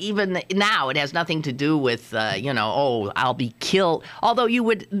 Even now, it has nothing to do with, I'll be killed. Although you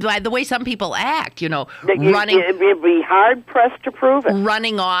would, by the way some people act, running. It'd be hard-pressed to prove it.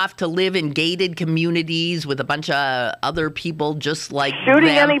 Running off to live in gated communities with a bunch of other people just like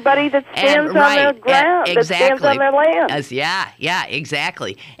shooting them. Anybody that stands on their ground, that stands on their land. Yeah,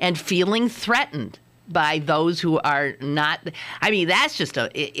 exactly. And feeling threatened by those who are not. That's just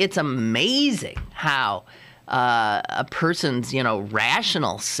it's amazing how a person's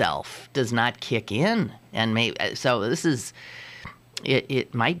rational self does not kick in, and so this is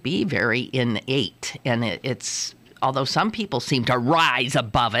it might be very innate, and it's although some people seem to rise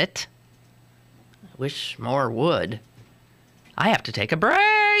above it. I wish more would. I have to take a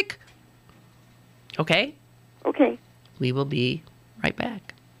break. Okay. We will be right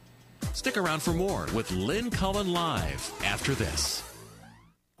back. Stick around for more with Lynn Cullen Live after this.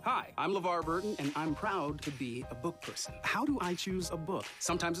 Hi, I'm LeVar Burton, and I'm proud to be a book person. How do I choose a book?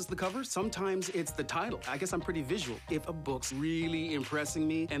 Sometimes it's the cover, sometimes it's the title. I guess I'm pretty visual. If a book's really impressing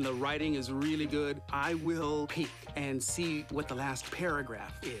me and the writing is really good, I will peek and see what the last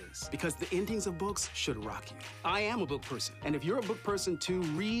paragraph is, because the endings of books should rock you. I am a book person, and if you're a book person too,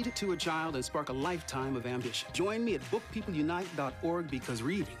 read to a child and spark a lifetime of ambition. Join me at bookpeopleunite.org, because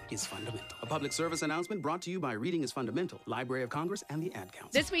reading is fundamental. A public service announcement brought to you by Reading is Fundamental, Library of Congress, and the Ad Council.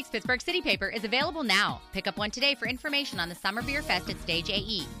 This week's Pittsburgh City Paper is available now. Pick up one today for information on the Summer Beer Fest at Stage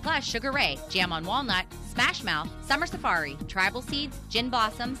AE, plus Sugar Ray, Jam on Walnut, Smash Mouth, Summer Safari, Tribal Seeds, Gin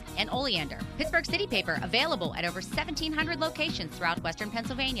Blossoms, and Oleander. Pittsburgh City Paper available at over 1,700 locations throughout Western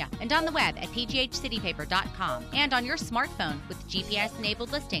Pennsylvania and on the web at pghcitypaper.com and on your smartphone with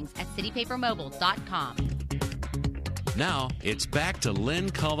GPS-enabled listings at citypapermobile.com. Now, it's back to Lynn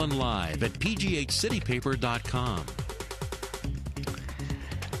Cullen Live at pghcitypaper.com.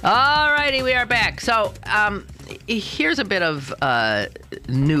 All righty, we are back. So here's a bit of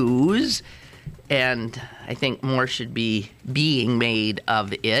news, and I think more should be being made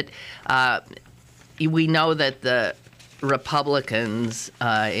of it. We know that the Republicans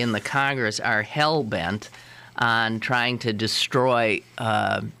in the Congress are hell-bent on trying to destroy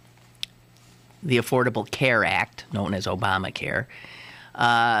the Affordable Care Act, known as Obamacare,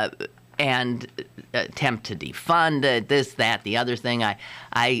 and attempt to defund it, this, that, the other thing.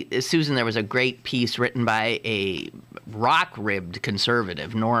 Susan, there was a great piece written by a rock-ribbed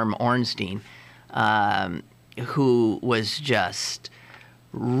conservative, Norm Ornstein, who was just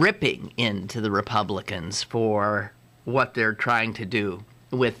ripping into the Republicans for what they're trying to do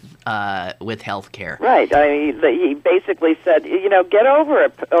with health care. Right. He basically said, get over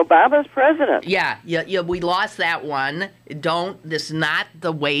it. Obama's president. Yeah, we lost that one. This is not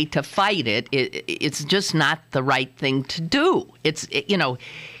the way to fight it. It's just not the right thing to do.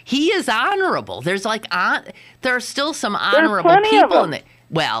 He is honorable. There are still some honorable people in it.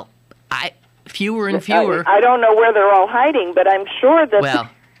 Well, fewer and fewer. I don't know where they're all hiding, but I'm sure that.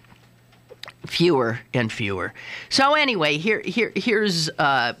 Fewer and fewer. So anyway, here's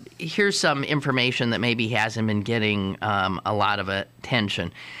some information that maybe hasn't been getting a lot of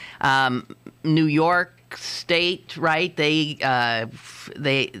attention. New York State, right? They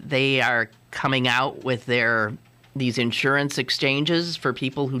are coming out with these insurance exchanges for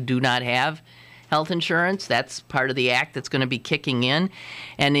people who do not have health insurance. That's part of the act that's going to be kicking in.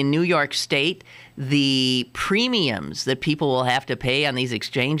 And in New York State, the premiums that people will have to pay on these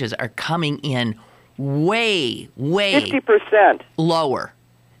exchanges are coming in way 50% lower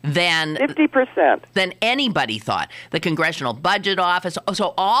than 50% than anybody thought. The Congressional Budget Office.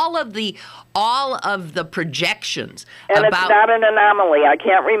 So all of the projections and about it's not an anomaly. I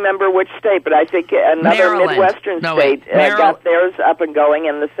can't remember which state, but I think another Maryland. Midwestern state got theirs up and going,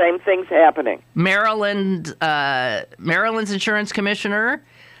 and the same thing's happening. Maryland's insurance commissioner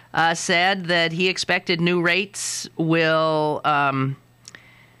said that he expected new rates will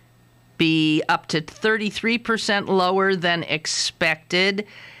be up to 33% lower than expected.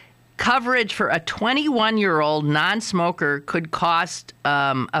 Coverage for a 21-year-old non-smoker could cost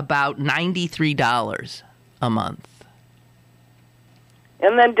about $93 a month.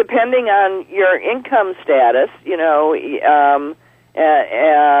 And then, depending on your income status, you'll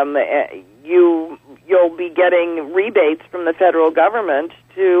be getting rebates from the federal government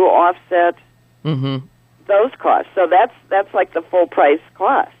to offset those costs. So that's like the full price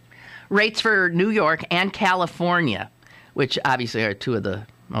cost. Rates for New York and California, which obviously are two of the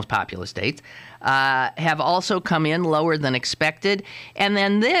most populous states, have also come in lower than expected. And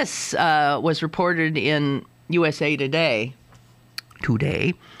then this was reported in USA Today.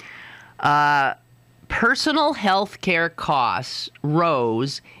 Personal health care costs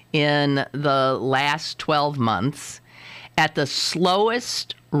rose in the last 12 months at the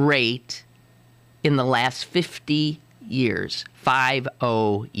slowest rate in the last 50 years, 50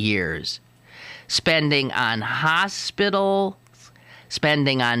 years. Spending on hospitals,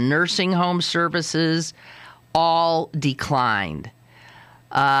 spending on nursing home services, all declined.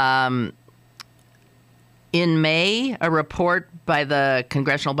 In May, a report by the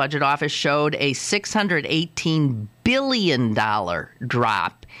Congressional Budget Office showed a $618 billion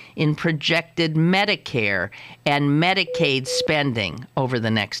drop in projected Medicare and Medicaid spending over the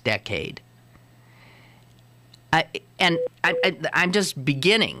next decade. I'm just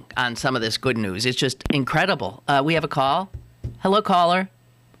beginning on some of this good news. It's just incredible. We have a call. Hello, caller.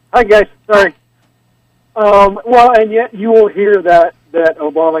 Hi, guys. Sorry. Well, and yet you will hear that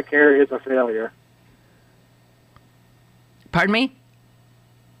Obamacare is a failure. Pardon me?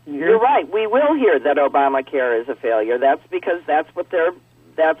 You're right. We will hear that Obamacare is a failure. That's because that's what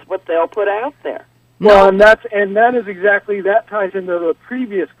they'll put out there. Well, and that ties into the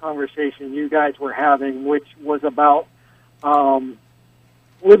previous conversation you guys were having, which was about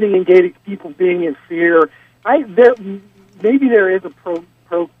living in gated people being in fear. Maybe there is a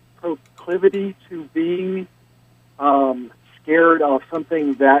proclivity to being scared of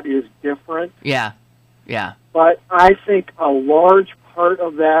something that is different. Yeah. But I think a large part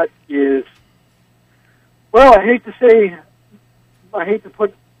of that is, well, I hate to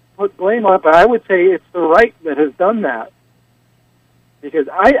put blame on it, but I would say it's the right that has done that. Because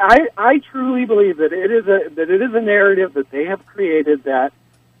I truly believe that it is a narrative that they have created that,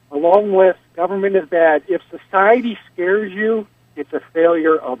 along with government is bad, if society scares you, it's a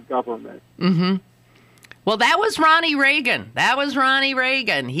failure of government. Mm-hmm. Well, that was Ronnie Reagan.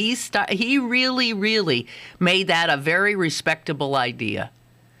 He really made that a very respectable idea.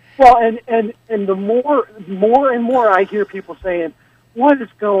 Well, and the more and more I hear people saying, what is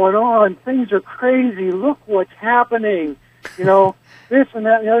going on? Things are crazy. Look what's happening. This and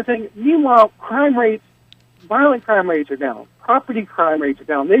that and the other thing. Meanwhile, violent crime rates are down. Property crime rates are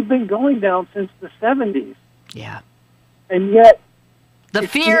down. They've been going down since the 70s. Yeah. And yet, the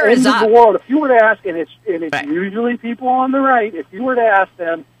fear is up. The world. If you were to ask, and it's right. Usually people on the right, if you were to ask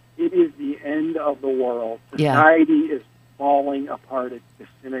them, it is the end of the world. Society is falling apart. It's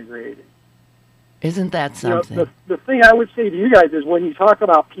disintegrating. Isn't that something? The thing I would say to you guys is when you talk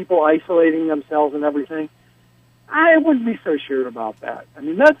about people isolating themselves and everything, I wouldn't be so sure about that. I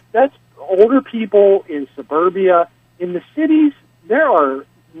mean, that's older people in suburbia. In the cities, there are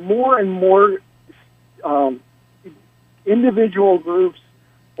more and more individual groups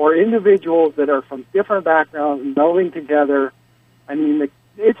or individuals that are from different backgrounds melding together. I mean,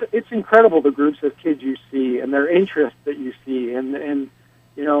 it's incredible the groups of kids you see and their interests that you see, and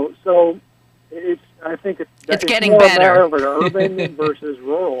so. I think it's getting more better. Of an urban versus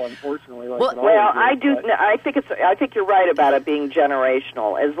rural, unfortunately. I think you're right about it being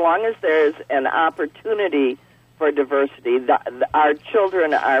generational. As long as there's an opportunity for diversity, our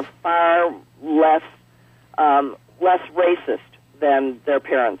children are far less racist than their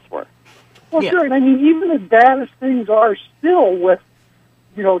parents were. Well, sure. And I mean, even as bad as things are, still with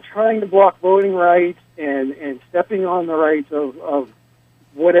trying to block voting rights and stepping on the rights of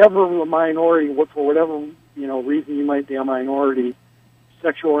whatever minority, for whatever reason you might be a minority,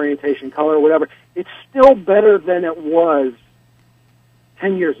 sexual orientation, color, whatever, it's still better than it was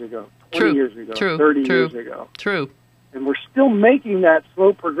 10 years ago, 20 years ago, 30 years ago. True. And we're still making that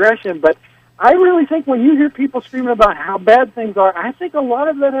slow progression, but I really think when you hear people screaming about how bad things are, I think a lot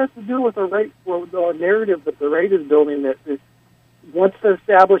of that has to do with the narrative that the right is building that wants to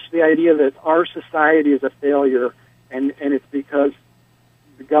establish the idea that our society is a failure, and it's because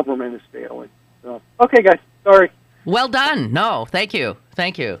the government is failing. So, okay, guys, sorry. Well done. No, thank you.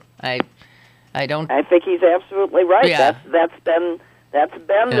 I think he's absolutely right. Yeah. That's been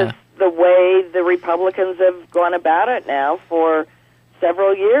the way the Republicans have gone about it now for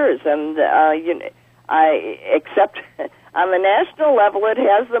several years, and except on the national level, it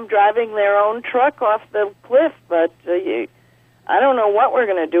has them driving their own truck off the cliff. But I don't know what we're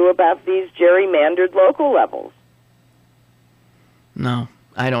going to do about these gerrymandered local levels. No,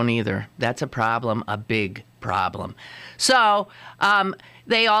 I don't either. That's a problem, a big problem. So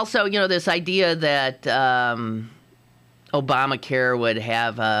they also, this idea that Obamacare would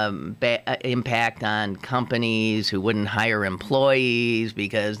have impact on companies who wouldn't hire employees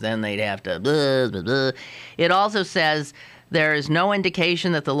because then they'd have to blah, blah, blah. It also says there is no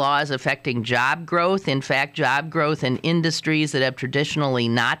indication that the law is affecting job growth. In fact, job growth in industries that have traditionally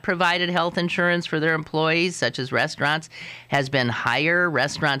not provided health insurance for their employees, such as restaurants, has been higher.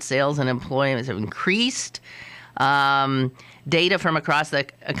 Restaurant sales and employment have increased. Data from across the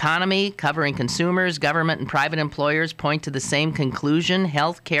economy covering consumers, government, and private employers point to the same conclusion.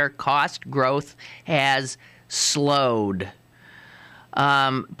 Healthcare cost growth has slowed.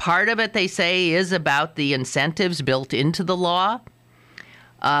 Part of it, they say, is about the incentives built into the law,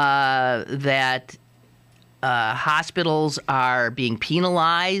 that hospitals are being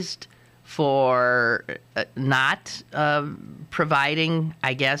penalized for not providing,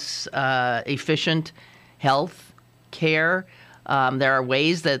 I guess, efficient health care. There are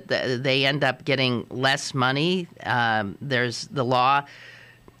ways that they end up getting less money. There's the law,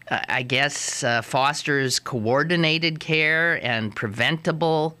 I guess, fosters coordinated care and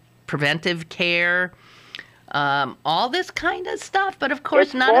preventive care, all this kind of stuff. But of course,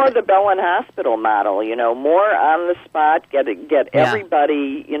 it's more the Bellin Hospital model. More on the spot, get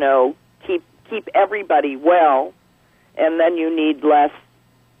everybody. Keep everybody well, and then you need less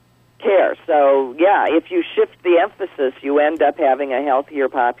care. So, if you shift the emphasis, you end up having a healthier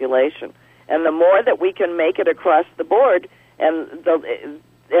population. And the more that we can make it across the board, and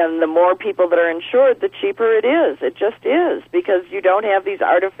the more people that are insured, the cheaper it is. It just is, because you don't have these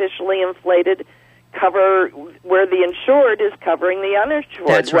artificially inflated cover where the insured is covering the uninsured,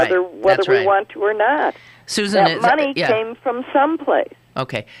 That's right. whether we want to or not. Susan, that money came from someplace.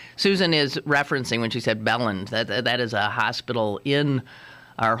 Okay. Susan is referencing when she said Bellin, that is a hospital in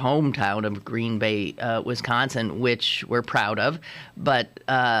our hometown of Green Bay, Wisconsin, which we're proud of, but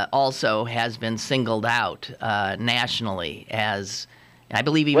also has been singled out nationally as, I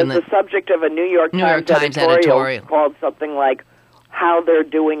believe, even the subject of a New York Times editorial called something like "How They're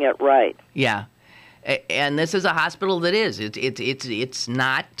Doing It Right." Yeah, and this is a hospital that is. It's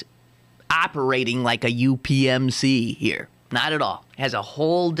not operating like a UPMC here. Not at all. It has a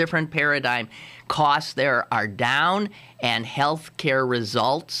whole different paradigm. Costs there are down, and health care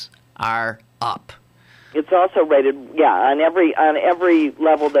results are up. It's also rated, on every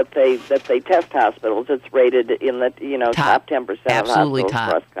level that they test hospitals. It's rated in the top 10% of hospitals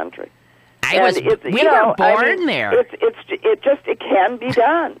across the country. We were born there. It can be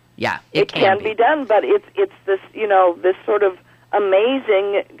done. Yeah, it can be done, but it's this this sort of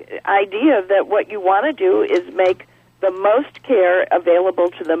amazing idea that what you want to do is make the most care available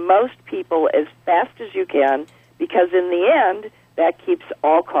to the most people as fast as you can, because in the end, that keeps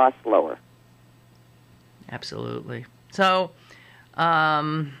all costs lower. Absolutely. So,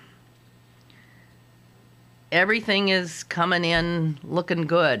 everything is coming in looking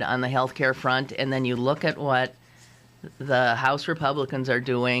good on the healthcare front, and then you look at what the House Republicans are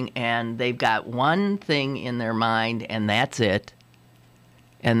doing, and they've got one thing in their mind, and that's it,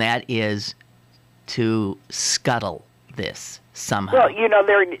 and that is to scuttle this somehow. Well,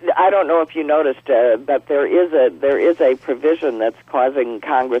 I don't know if you noticed, but there is a provision that's causing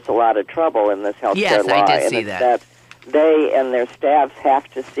Congress a lot of trouble in this health care law. Yes, I did see that. They and their staffs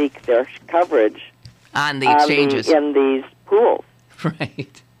have to seek their coverage on the exchanges in these pools.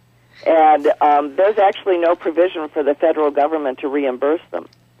 Right. And there's actually no provision for the federal government to reimburse them.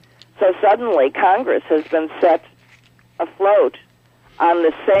 So suddenly, Congress has been set afloat on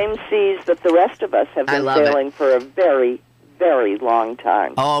the same seas that the rest of us have been sailing for a very, very long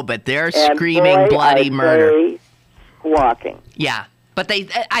time. Oh, but they're And screaming boy, bloody are murder. they squawking. Yeah. But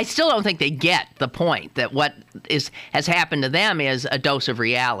I still don't think they get the point that what has happened to them is a dose of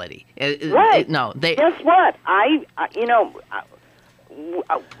reality. Right. No, they. Guess what? My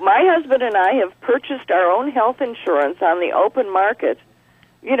husband and I have purchased our own health insurance on the open market,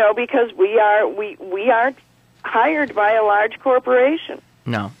 because we aren't hired by a large corporation.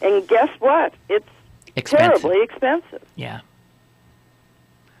 No. And guess what? It's Expensive. terribly expensive. Yeah.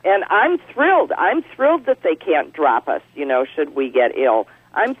 And I'm thrilled. I'm thrilled that they can't drop us, should we get ill.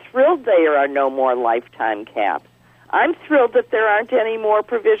 I'm thrilled there are no more lifetime caps. I'm thrilled that there aren't any more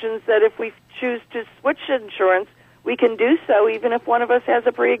provisions that if we choose to switch insurance, we can do so even if one of us has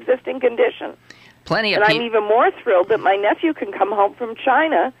a pre-existing condition. Plenty of And I'm even more thrilled that my nephew can come home from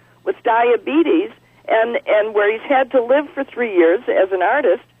China with diabetes and where he's had to live for 3 years as an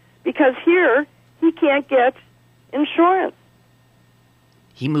artist because here he can't get insurance.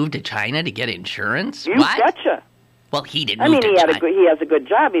 He moved to China to get insurance? You What? betcha. Well, he didn't I move mean, to he China. has a good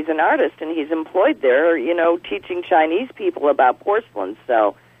job. He's an artist, and he's employed there, teaching Chinese people about porcelain.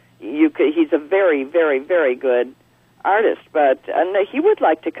 So he's a very, very, very good artist. But he would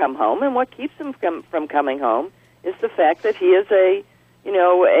like to come home, and what keeps him from coming home is the fact that he is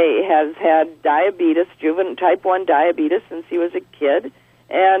has had diabetes, type 1 diabetes since he was a kid,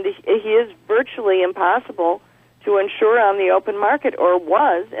 and he is virtually impossible to insure on the open market, or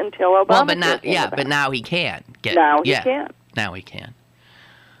was until Obamacare came about. But now he can. He yeah, can. Now he can.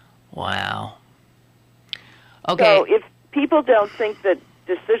 Wow. Okay. So if people don't think that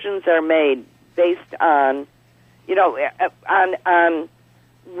decisions are made based on, on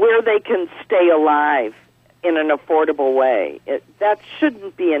where they can stay alive in an affordable way, that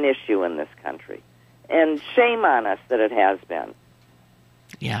shouldn't be an issue in this country. And shame on us that it has been.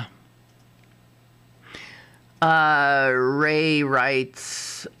 Yeah. Ray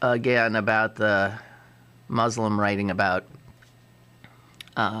writes again about the Muslim writing about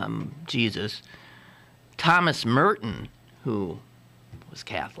Jesus. Thomas Merton, who was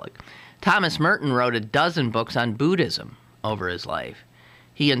Catholic, Thomas Merton wrote a dozen books on Buddhism over his life.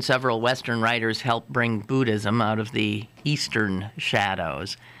 He and several Western writers helped bring Buddhism out of the Eastern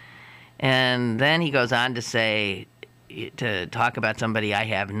shadows. And then he goes on to say, to talk about somebody I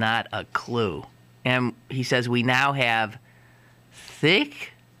have not a clue. And he says, we now have Thich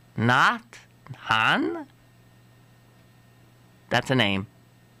Nhat Hanh. That's a name.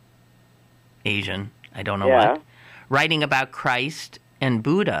 Asian. I don't know what. Writing about Christ and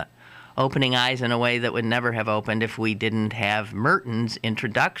Buddha, opening eyes in a way that would never have opened if we didn't have Merton's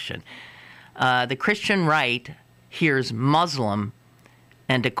introduction. The Christian right hears Muslim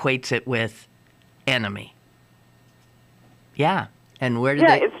and equates it with enemy. Yeah. And where did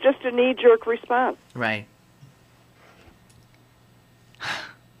they... it's just a knee-jerk response. Right.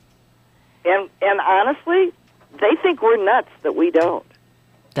 And honestly, they think we're nuts that we don't.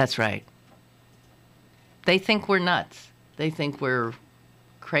 That's right. They think we're nuts. They think we're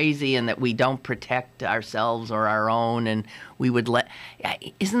crazy and that we don't protect ourselves or our own, and we would let...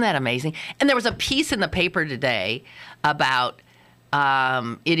 Isn't that amazing? And there was a piece in the paper today about...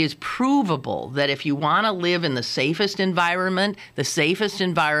 it is provable that if you want to live in the safest environment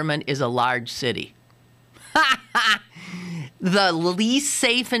is a large city. The least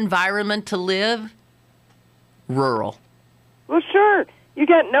safe environment to live, rural. Well, sure. You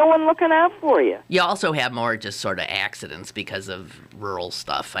got no one looking out for you. You also have more just sort of accidents because of rural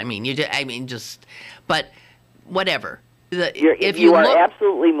stuff. But whatever. You are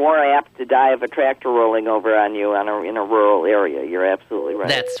absolutely more apt to die of a tractor rolling over on you in a rural area. You're absolutely right.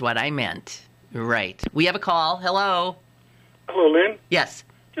 That's what I meant. Right. We have a call. Hello. Hello, Lynn. Yes.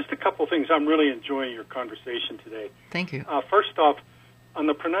 Just a couple things. I'm really enjoying your conversation today. Thank you. First off, on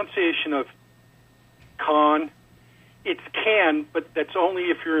the pronunciation of con, it's can, but that's only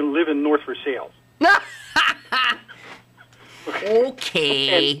if you live in North Versailles.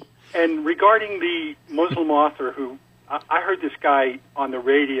 Okay. And regarding the Muslim author who... I heard this guy on the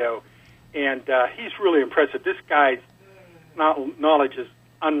radio, and he's really impressive. This guy's knowledge is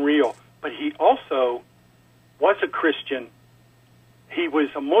unreal, but he also was a Christian. He was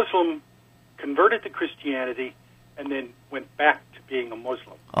a Muslim, converted to Christianity, and then went back to being a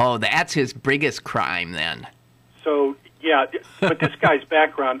Muslim. Oh, that's his biggest crime then. So, yeah, but this guy's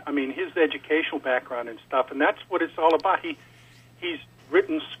background, his educational background and stuff, and that's what it's all about. He's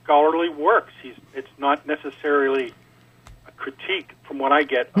written scholarly works. It's not necessarily... critique from what I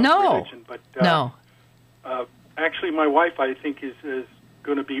get of religion, but actually my wife I think is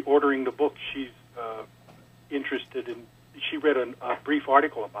going to be ordering the book. She's interested in. She read a brief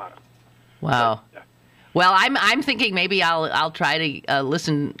article about it. Wow. Well, I'm thinking maybe I'll try to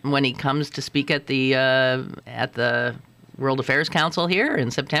listen when he comes to speak at the World Affairs Council here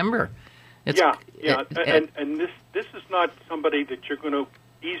in September. And this is not somebody that you're going to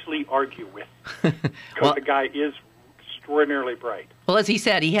easily argue with, because the guy is extraordinarily bright. Well, as he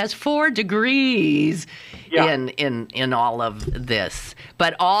said, he has 4 degrees in all of this.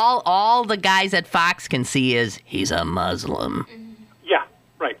 But all the guys at Fox can see is he's a Muslim. Yeah,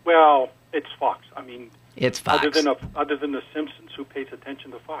 right. Well, it's Fox. I mean, it's Fox. Other than the Simpsons, who pays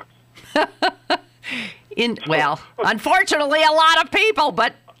attention to Fox? Unfortunately, a lot of people.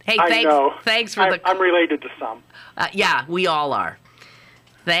 But hey, thanks for I'm related to some. Yeah, we all are.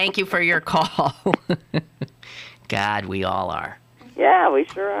 Thank you for your call. God, we all are. Yeah, we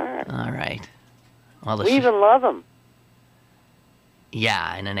sure are. All right. Well, we even love them.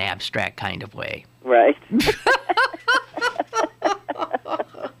 Yeah, in an abstract kind of way. Right.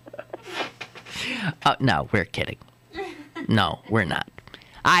 No, we're kidding. No, we're not.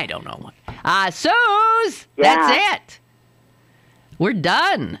 I don't know. Suze, that's it. We're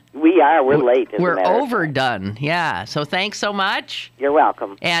done. We are. We're late. We're overdone. Yeah. So thanks so much. You're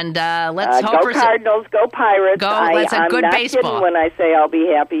welcome. And let's hope go Cardinals, go Pirates. Let's have good baseball. I'm not kidding when I say I'll be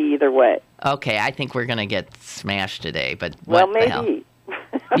happy either way. Okay, I think we're gonna get smashed today, but maybe.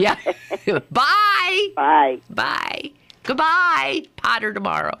 Yeah. Bye. Bye. Bye. Goodbye. Potter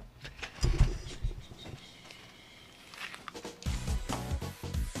tomorrow.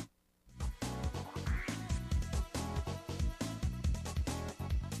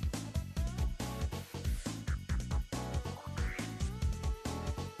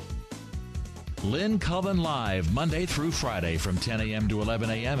 Lynn Cullen Live, Monday through Friday from 10 a.m. to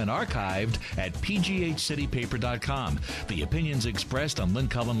 11 a.m. and archived at pghcitypaper.com. The opinions expressed on Lynn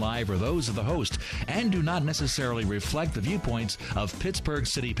Cullen Live are those of the host and do not necessarily reflect the viewpoints of Pittsburgh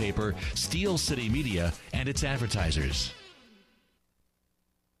City Paper, Steel City Media, and its advertisers.